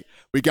see.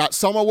 We got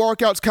summer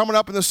workouts coming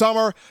up in the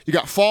summer. You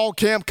got fall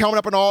camp coming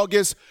up in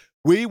August.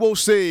 We will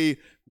see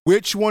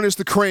which one is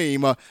the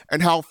cream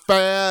and how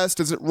fast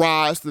does it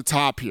rise to the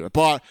top here.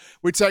 But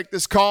we take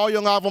this call.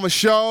 You're live on the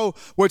show.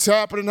 What's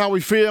happening? How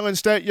we feeling?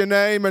 State your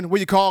name and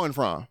where you calling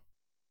from.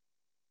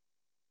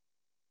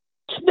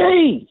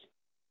 Steve.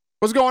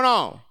 What's going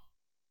on?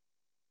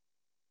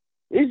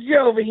 It's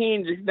Joe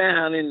Hendricks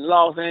down in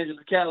Los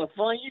Angeles,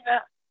 California. Now,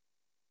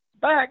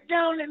 by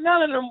God,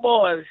 none of them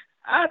boys.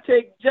 I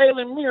take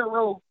Jalen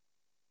Milroe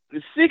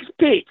the 6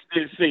 picks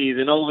this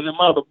season over them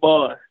other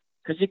boys.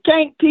 Because you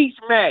can't teach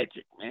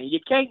magic, man. You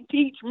can't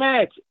teach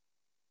magic.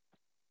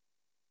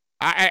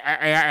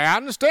 I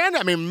understand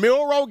that. I mean,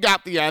 Milroe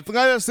got the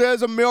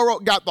athleticism. Milroe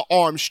got the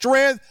arm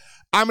strength.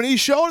 I mean, he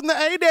showed in the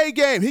A-Day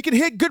game. He can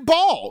hit good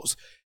balls.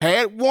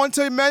 Had one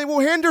to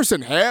Emmanuel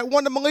Henderson. Had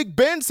one to Malik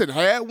Benson.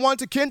 Had one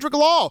to Kendrick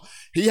Law.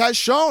 He has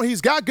shown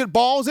he's got good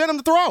balls in him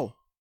to throw.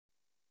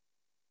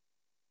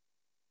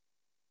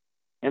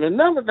 And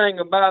another thing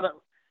about him,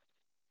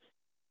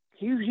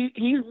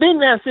 he's been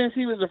there since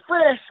he was a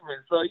freshman.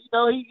 So, he's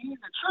a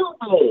true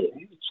blood.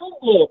 He's a true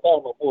blood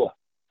Bama boy.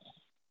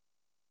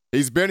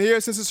 He's been here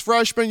since his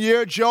freshman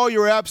year. Joe,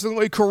 you're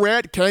absolutely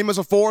correct. Came as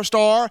a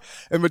 4-star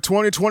in the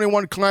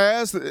 2021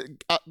 class.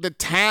 The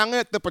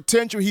talent, the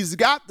potential, he's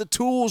got the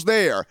tools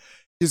there.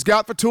 He's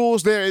got the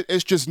tools there.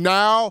 It's just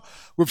now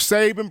with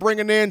Saban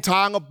bringing in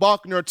Tyler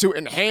Buckner to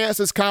enhance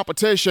his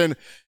competition,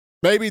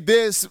 maybe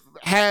this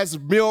has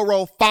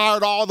Milroe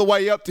fired all the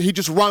way up to he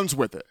just runs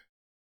with it.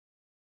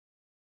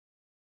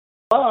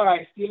 All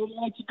right, still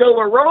want you go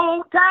with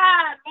Roll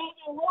Tide, man.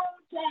 Roll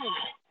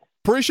Tide.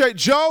 Appreciate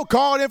Joe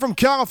calling in from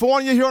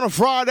California here on a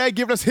Friday,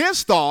 giving us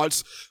his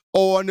thoughts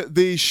on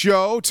the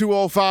show.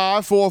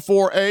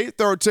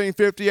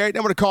 205-448-1358. I'm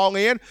going to call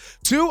in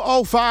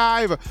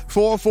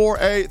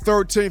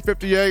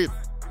 205-448-1358.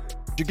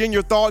 You're getting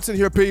your thoughts in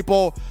here,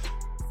 people.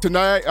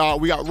 Tonight,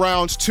 we got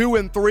rounds 2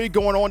 and 3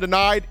 going on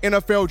tonight.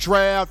 NFL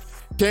draft,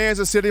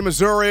 Kansas City,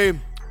 Missouri.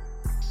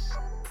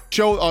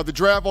 Show the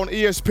draft on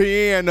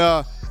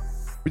ESPN.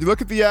 When you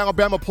look at the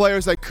Alabama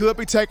players that could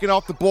be taken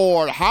off the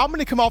board, how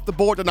many come off the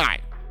board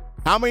tonight?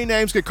 How many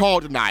names get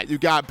called tonight? You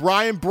got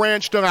Brian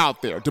Branch still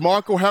out there.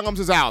 DeMarco Hellams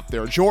is out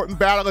there. Jordan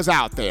Battle is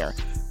out there.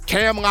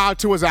 Cam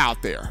Latu is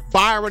out there.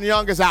 Byron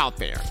Young is out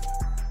there.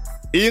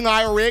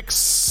 Eli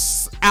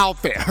Ricks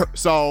out there.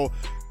 So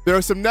there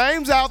are some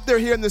names out there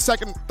here in the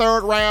second,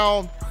 third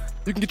round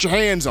you can get your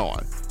hands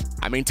on.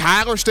 I mean,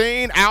 Tyler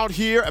Steen out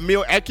here.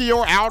 Emil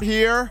Ekiyor out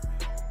here.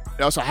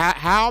 So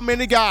how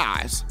many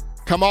guys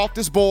come off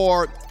this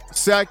board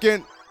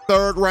second,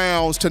 third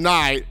rounds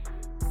tonight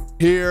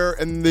here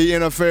in the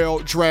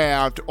NFL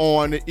draft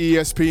on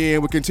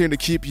ESPN? We continue to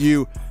keep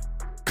you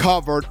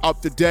covered,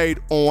 up to date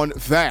on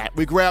that.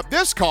 We grab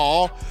this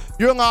call.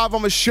 You're live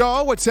on the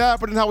show. What's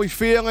happening? How we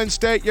feeling?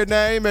 State your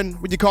name and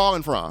where you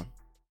calling from.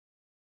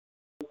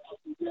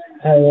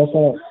 Hey, what's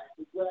up?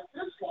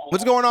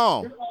 What's going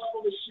on?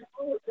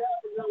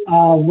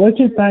 What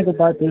you think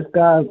about this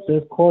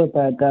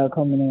quarterback guy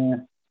coming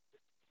in?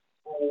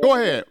 Go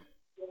ahead.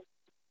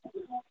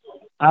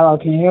 Hello,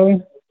 can you hear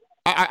me?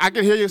 I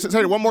can hear you.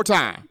 Say it one more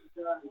time.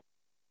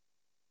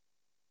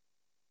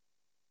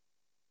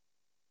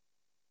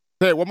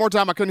 Say it one more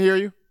time. I couldn't hear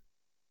you.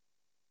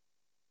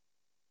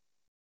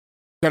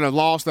 Kind of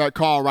lost that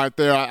call right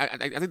there. I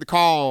think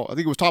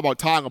it was talking about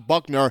Tyler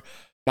Buckner.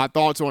 My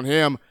thoughts on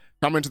him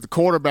coming to the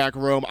quarterback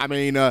room. I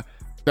mean,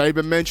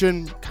 David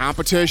mentioned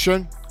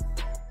competition.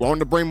 Wanting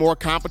to bring more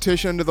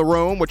competition into the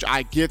room, which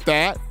I get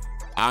that.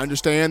 I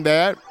understand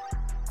that.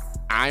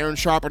 Iron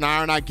sharpen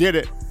iron, I get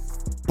it.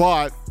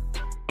 But,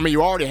 I mean,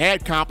 you already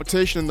had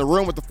competition in the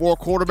room with the 4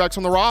 quarterbacks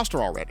on the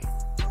roster already.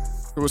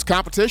 There was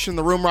competition in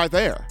the room right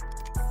there.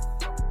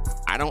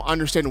 I don't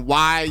understand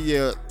why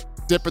you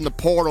dip in the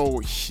portal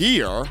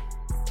here,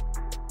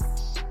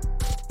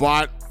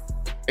 but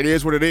it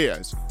is what it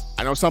is.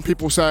 I know some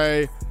people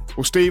say,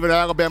 well, Steve in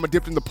Alabama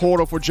dipped in the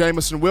portal for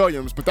Jamison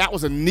Williams, but that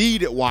was a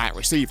need at wide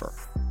receiver.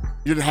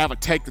 You didn't have a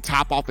take the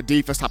top off the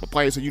defense type of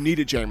play, so you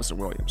needed Jamison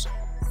Williams.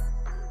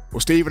 Well,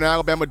 Steve in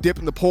Alabama dipped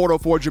in the portal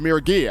for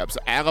Jahmyr Gibbs.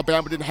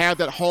 Alabama didn't have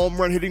that home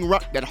run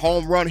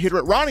hitter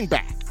at running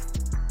back.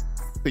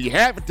 So you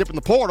had to dip in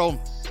the portal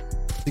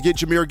to get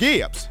Jahmyr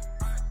Gibbs.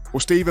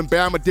 Well, Steve and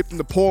Bama dipped in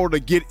the portal to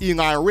get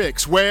Eli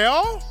Ricks.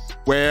 Well,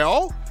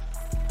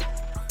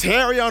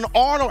 Terrion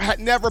Arnold had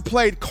never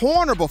played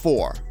corner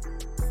before.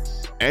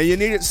 And you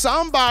needed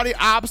somebody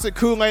opposite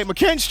Kool-Aid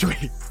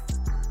McKinstry.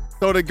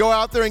 So to go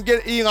out there and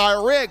get Eli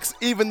Ricks,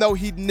 even though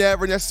he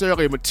never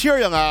necessarily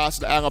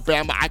materialized in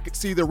Alabama, I could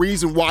see the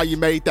reason why you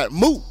made that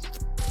move.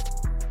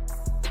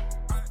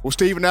 Well,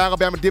 Steve in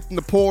Alabama dipped in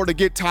the portal to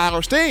get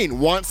Tyler Steen.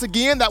 Once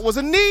again, that was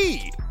a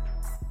need.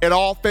 An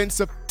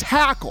offensive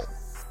tackle.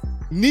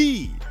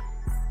 Need.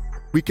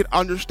 We could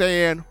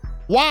understand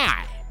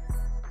why.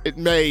 It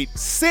made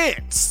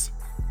sense.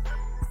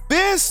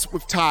 This,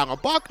 with Tyler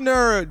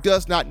Buckner,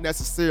 does not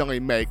necessarily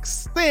make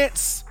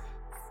sense.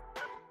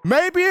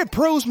 Maybe it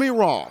proves me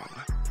wrong.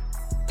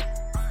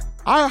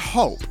 I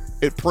hope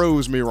it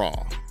proves me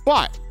wrong.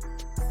 But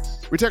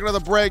we take another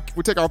break.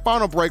 We take our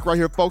final break right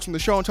here, folks, from the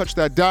show and touch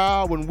that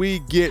dial. When we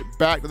get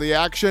back to the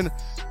action,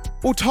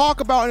 we'll talk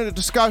about in the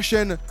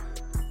discussion,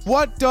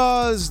 what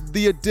does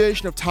the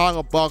addition of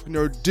Tyler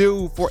Buckner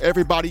do for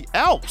everybody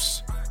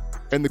else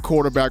in the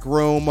quarterback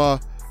room? We'll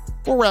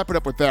wrap it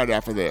up with that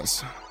after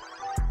this.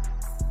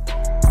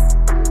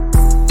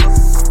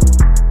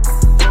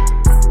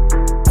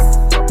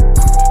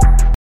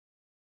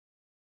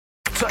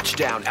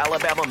 Touchdown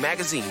Alabama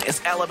Magazine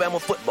is Alabama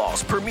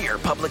football's premier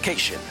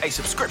publication. A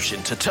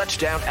subscription to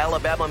Touchdown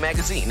Alabama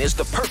Magazine is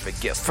the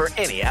perfect gift for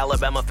any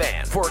Alabama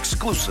fan. For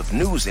exclusive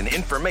news and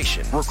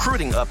information,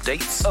 recruiting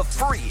updates, a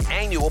free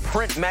annual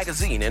print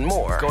magazine, and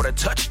more, go to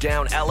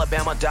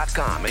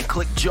touchdownalabama.com and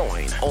click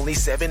join. Only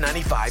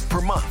 $7.95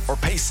 per month, or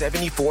pay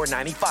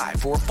 $74.95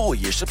 for a full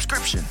year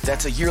subscription.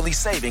 That's a yearly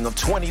saving of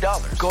 $20.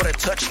 Go to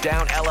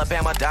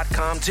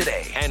touchdownalabama.com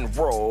today and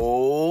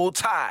roll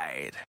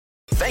Tide.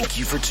 Thank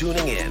you for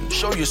tuning in.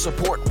 Show your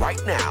support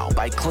right now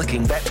by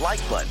clicking that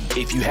like button.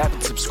 If you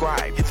haven't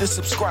subscribed, hit the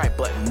subscribe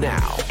button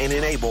now and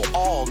enable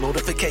all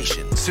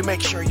notifications to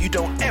make sure you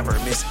don't ever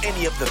miss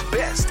any of the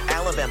best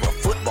Alabama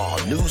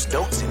football news,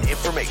 notes, and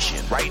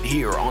information right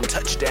here on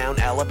Touchdown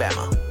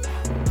Alabama.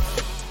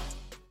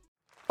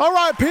 All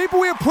right, people,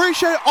 we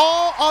appreciate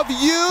all of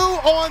you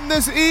on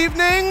this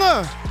evening.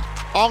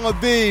 All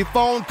of the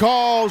phone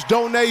calls,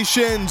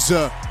 donations,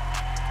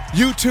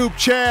 YouTube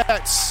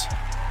chats,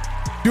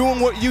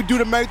 doing what you do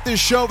to make this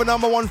show the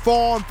number one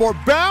forum for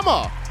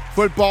Bama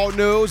football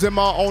news. In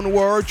my own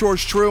words,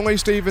 yours truly,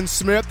 Stephen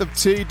Smith of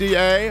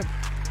TDA.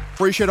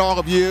 Appreciate all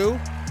of you.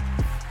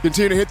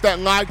 Continue to hit that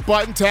like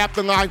button, tap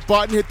the like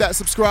button, hit that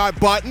subscribe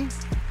button.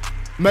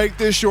 Make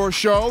this your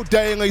show.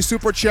 Daily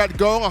Super Chat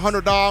Go,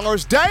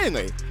 $100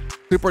 daily.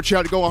 Super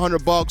Chat Go,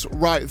 $100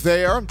 right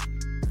there.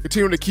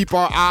 Continuing to keep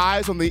our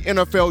eyes on the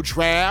NFL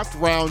Draft,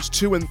 rounds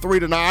 2 and 3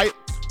 tonight.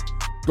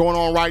 Going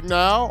on right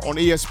now on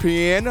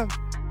ESPN.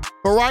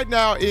 But right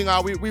now,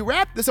 we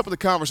wrap this up with a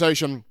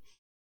conversation.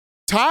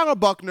 Tyler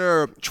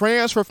Buchner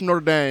transferred from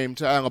Notre Dame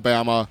to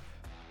Alabama.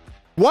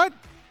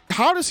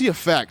 How does he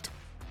affect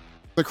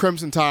the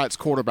Crimson Tide's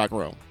quarterback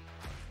room?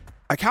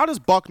 Like, how does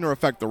Buchner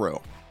affect the room?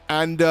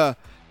 And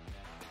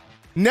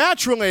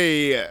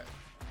naturally,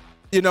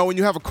 when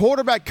you have a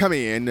quarterback come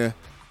in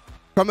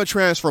from the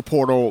transfer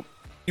portal,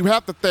 you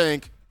have to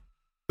think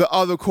the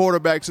other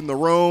quarterbacks in the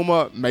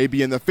room may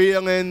be in the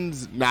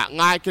feelings, not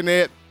liking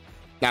it,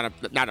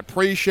 not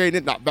appreciating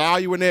it, not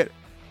valuing it.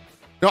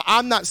 Now,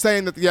 I'm not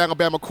saying that the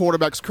Alabama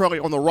quarterbacks currently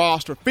on the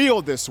roster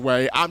feel this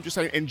way. I'm just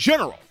saying in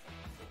general,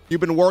 you've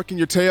been working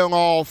your tail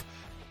off,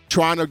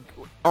 trying to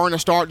earn a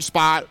starting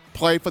spot,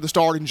 play for the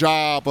starting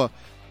job.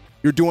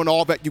 You're doing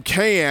all that you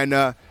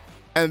can.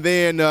 And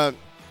then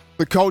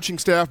the coaching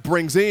staff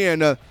brings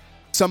in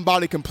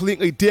somebody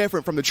completely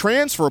different from the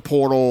transfer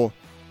portal.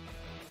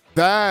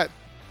 That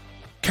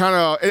kind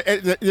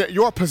of,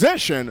 your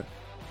position,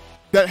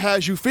 that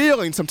has you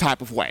feeling some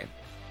type of way.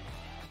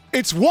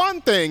 It's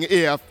one thing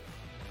if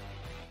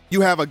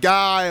you have a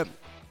guy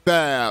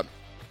that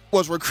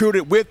was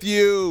recruited with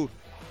you,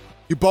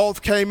 you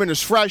both came in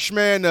as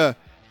freshmen,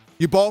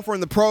 you both were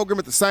in the program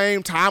at the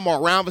same time or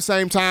around the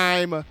same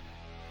time,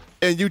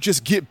 and you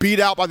just get beat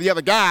out by the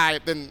other guy,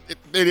 then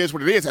it is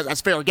what it is.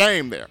 That's fair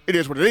game there. It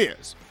is what it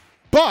is.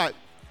 But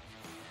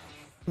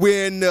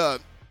when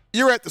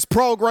you're at this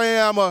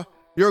program,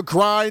 you're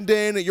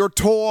grinding, you're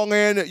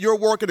toiling, you're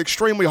working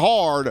extremely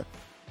hard,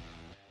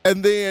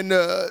 and then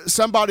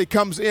somebody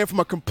comes in from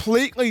a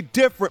completely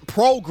different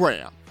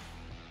program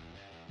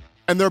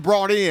and they're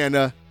brought in,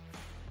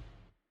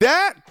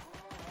 that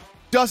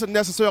doesn't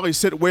necessarily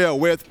sit well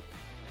with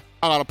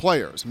a lot of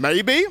players.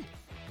 Maybe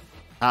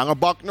Tyler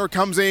Buchner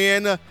comes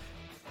in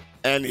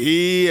and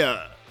he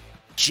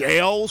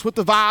gels with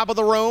the vibe of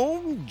the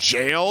room,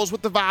 gels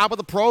with the vibe of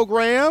the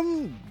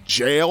program,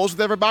 gels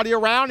with everybody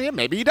around him.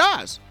 Maybe he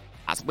does.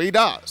 Possibly he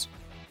does.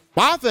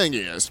 My thing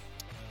is,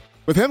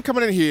 with him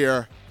coming in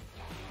here,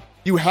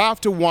 you have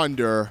to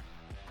wonder,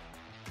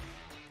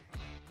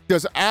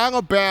 does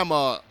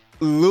Alabama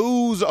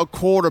lose a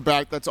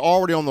quarterback that's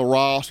already on the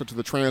roster to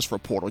the transfer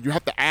portal? You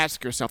have to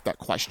ask yourself that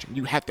question.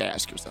 You have to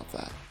ask yourself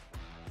that.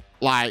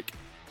 Like,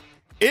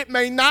 it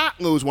may not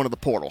lose one of the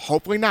portal.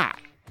 Hopefully not.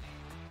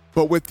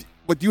 But with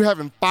you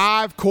having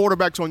 5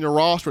 quarterbacks on your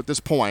roster at this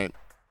point,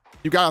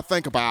 you got to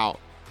think about,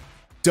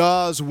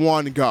 does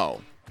one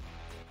go?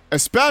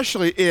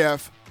 Especially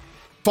if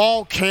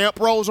fall camp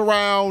rolls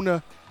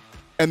around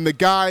and the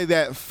guy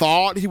that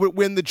thought he would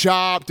win the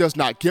job does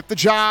not get the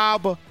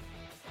job.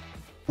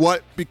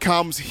 What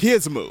becomes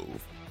his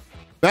move?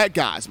 That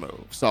guy's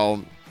move.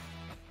 So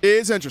it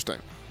is interesting.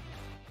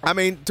 I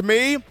mean, to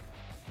me,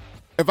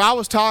 if I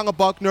was Tyler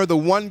Buchner, the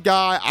one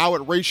guy I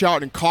would reach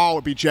out and call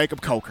would be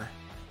Jacob Coker.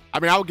 I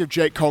mean, I would give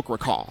Jake Coker a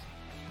call.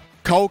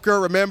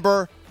 Coker,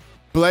 remember,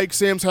 Blake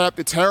Sims had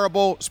the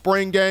terrible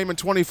spring game in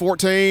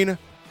 2014.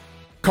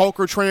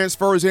 Coker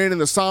transfers in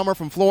the summer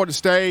from Florida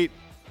State.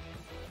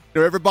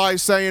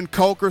 Everybody's saying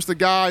Coker's the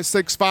guy,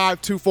 6'5",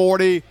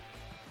 240,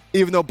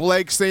 even though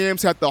Blake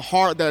Sims had the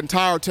heart of that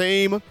entire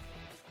team.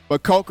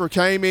 But Coker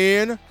came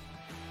in,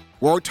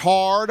 worked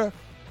hard,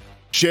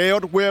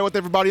 gelled well with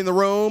everybody in the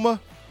room,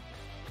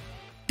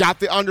 got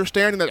the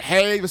understanding that,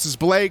 hey, this is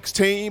Blake's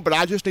team, but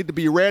I just need to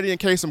be ready in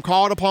case I'm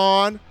called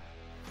upon.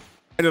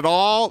 And it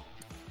all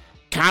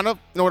kind of,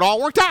 it all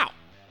worked out.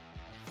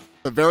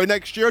 The very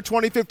next year,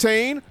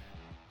 2015,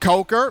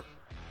 Coker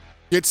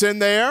gets in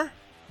there,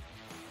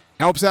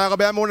 helps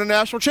Alabama win a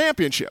national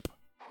championship.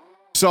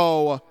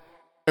 So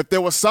if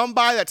there was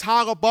somebody that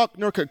Tyler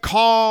Buchner could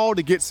call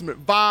to get some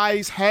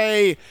advice,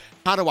 hey,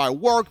 how do I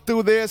work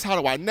through this?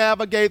 How do I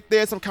navigate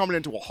this? I'm coming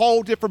into a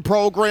whole different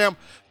program,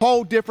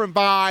 whole different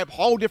vibe,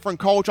 whole different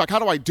culture. Like, how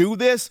do I do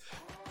this?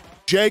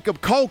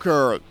 Jacob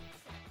Coker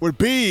would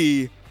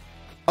be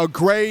a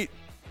great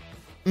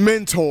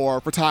mentor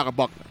for Tyler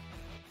Buchner.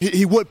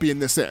 He would be in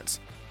this sense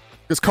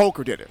because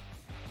Coker did it.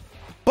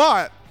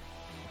 But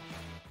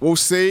we'll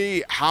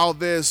see how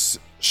this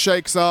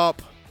shakes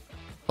up,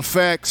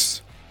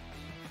 affects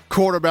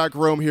quarterback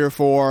room here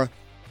for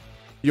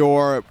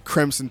your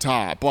Crimson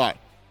Tide. But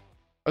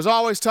as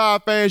always,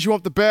 Tide fans, you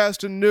want the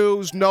best in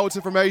news, notes,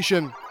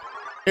 information,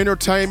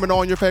 entertainment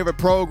on your favorite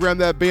program,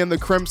 that being the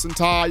Crimson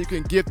Tide. You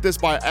can get this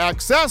by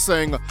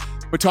accessing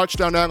the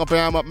Touchdown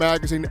Alabama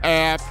magazine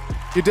app.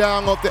 You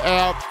download the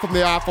app from the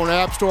iPhone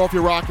App Store if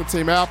you're rocking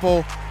Team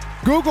Apple.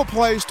 Google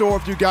Play Store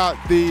if you got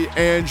the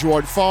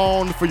Android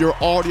phone for your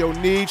audio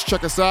needs.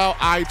 Check us out,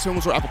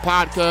 iTunes or Apple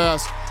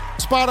Podcasts,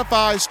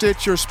 Spotify,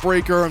 Stitcher,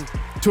 Spreaker,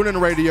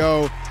 TuneIn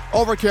Radio,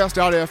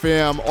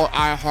 Overcast.fm, or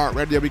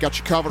iHeartRadio. We got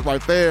you covered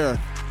right there.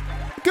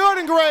 Good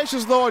and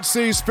gracious Lord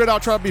sees fit. I'll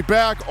try to be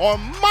back on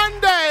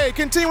Monday.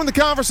 Continuing the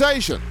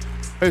conversation.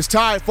 It's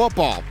Tide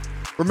football.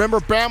 Remember,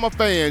 Bama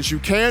fans, you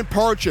can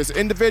purchase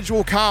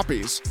individual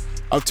copies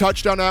of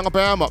Touchdown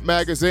Alabama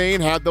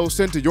magazine. Have those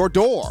sent to your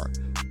door.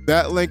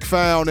 That link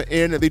found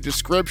in the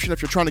description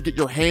if you're trying to get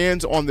your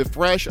hands on the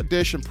fresh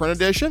edition, print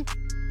edition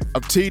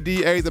of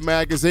TDA the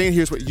magazine.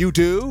 Here's what you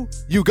do.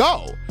 You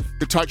go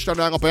to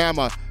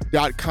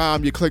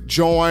touchdownalabama.com. You click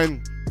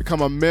join.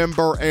 Become a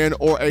member and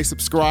or a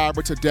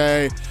subscriber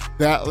today.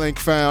 That link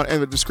found in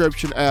the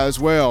description as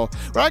well.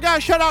 But I gotta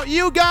shout out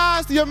you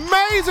guys, the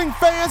amazing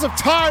fans of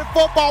Tide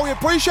football. We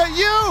appreciate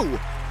you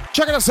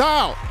checking us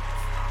out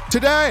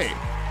today,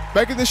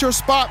 making this your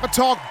spot to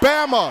talk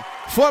Bama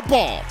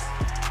football.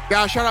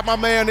 Gotta shout out my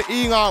man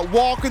Enoch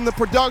Walk in the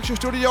production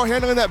studio,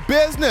 handling that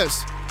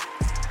business.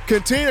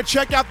 Continue to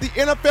check out the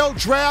NFL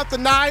draft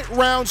tonight,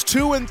 rounds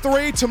 2 and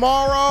 3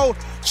 tomorrow.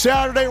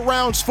 Saturday,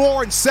 rounds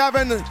 4 through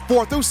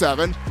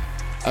 7,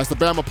 as the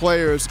Bama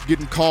players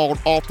getting called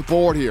off the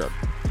board here.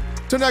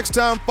 Till next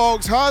time,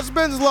 folks,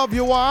 husbands, love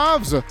your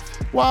wives.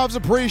 Wives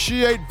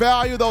appreciate,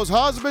 value those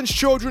husbands.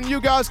 Children,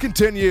 you guys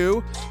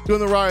continue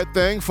doing the right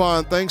thing,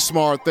 fun thing,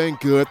 smart thing,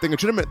 good thing,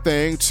 legitimate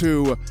thing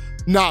to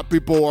not be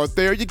bored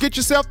there. You get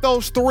yourself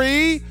those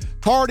 3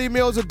 hearty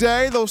meals a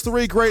day, those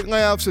 3 great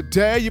laughs a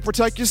day. You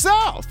protect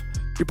yourself.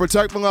 You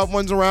protect the loved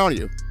ones around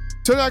you.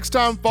 Till next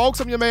time, folks,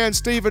 I'm your man,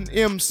 Stephen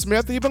M.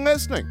 Smith. You've been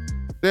listening.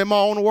 They're my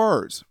own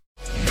words.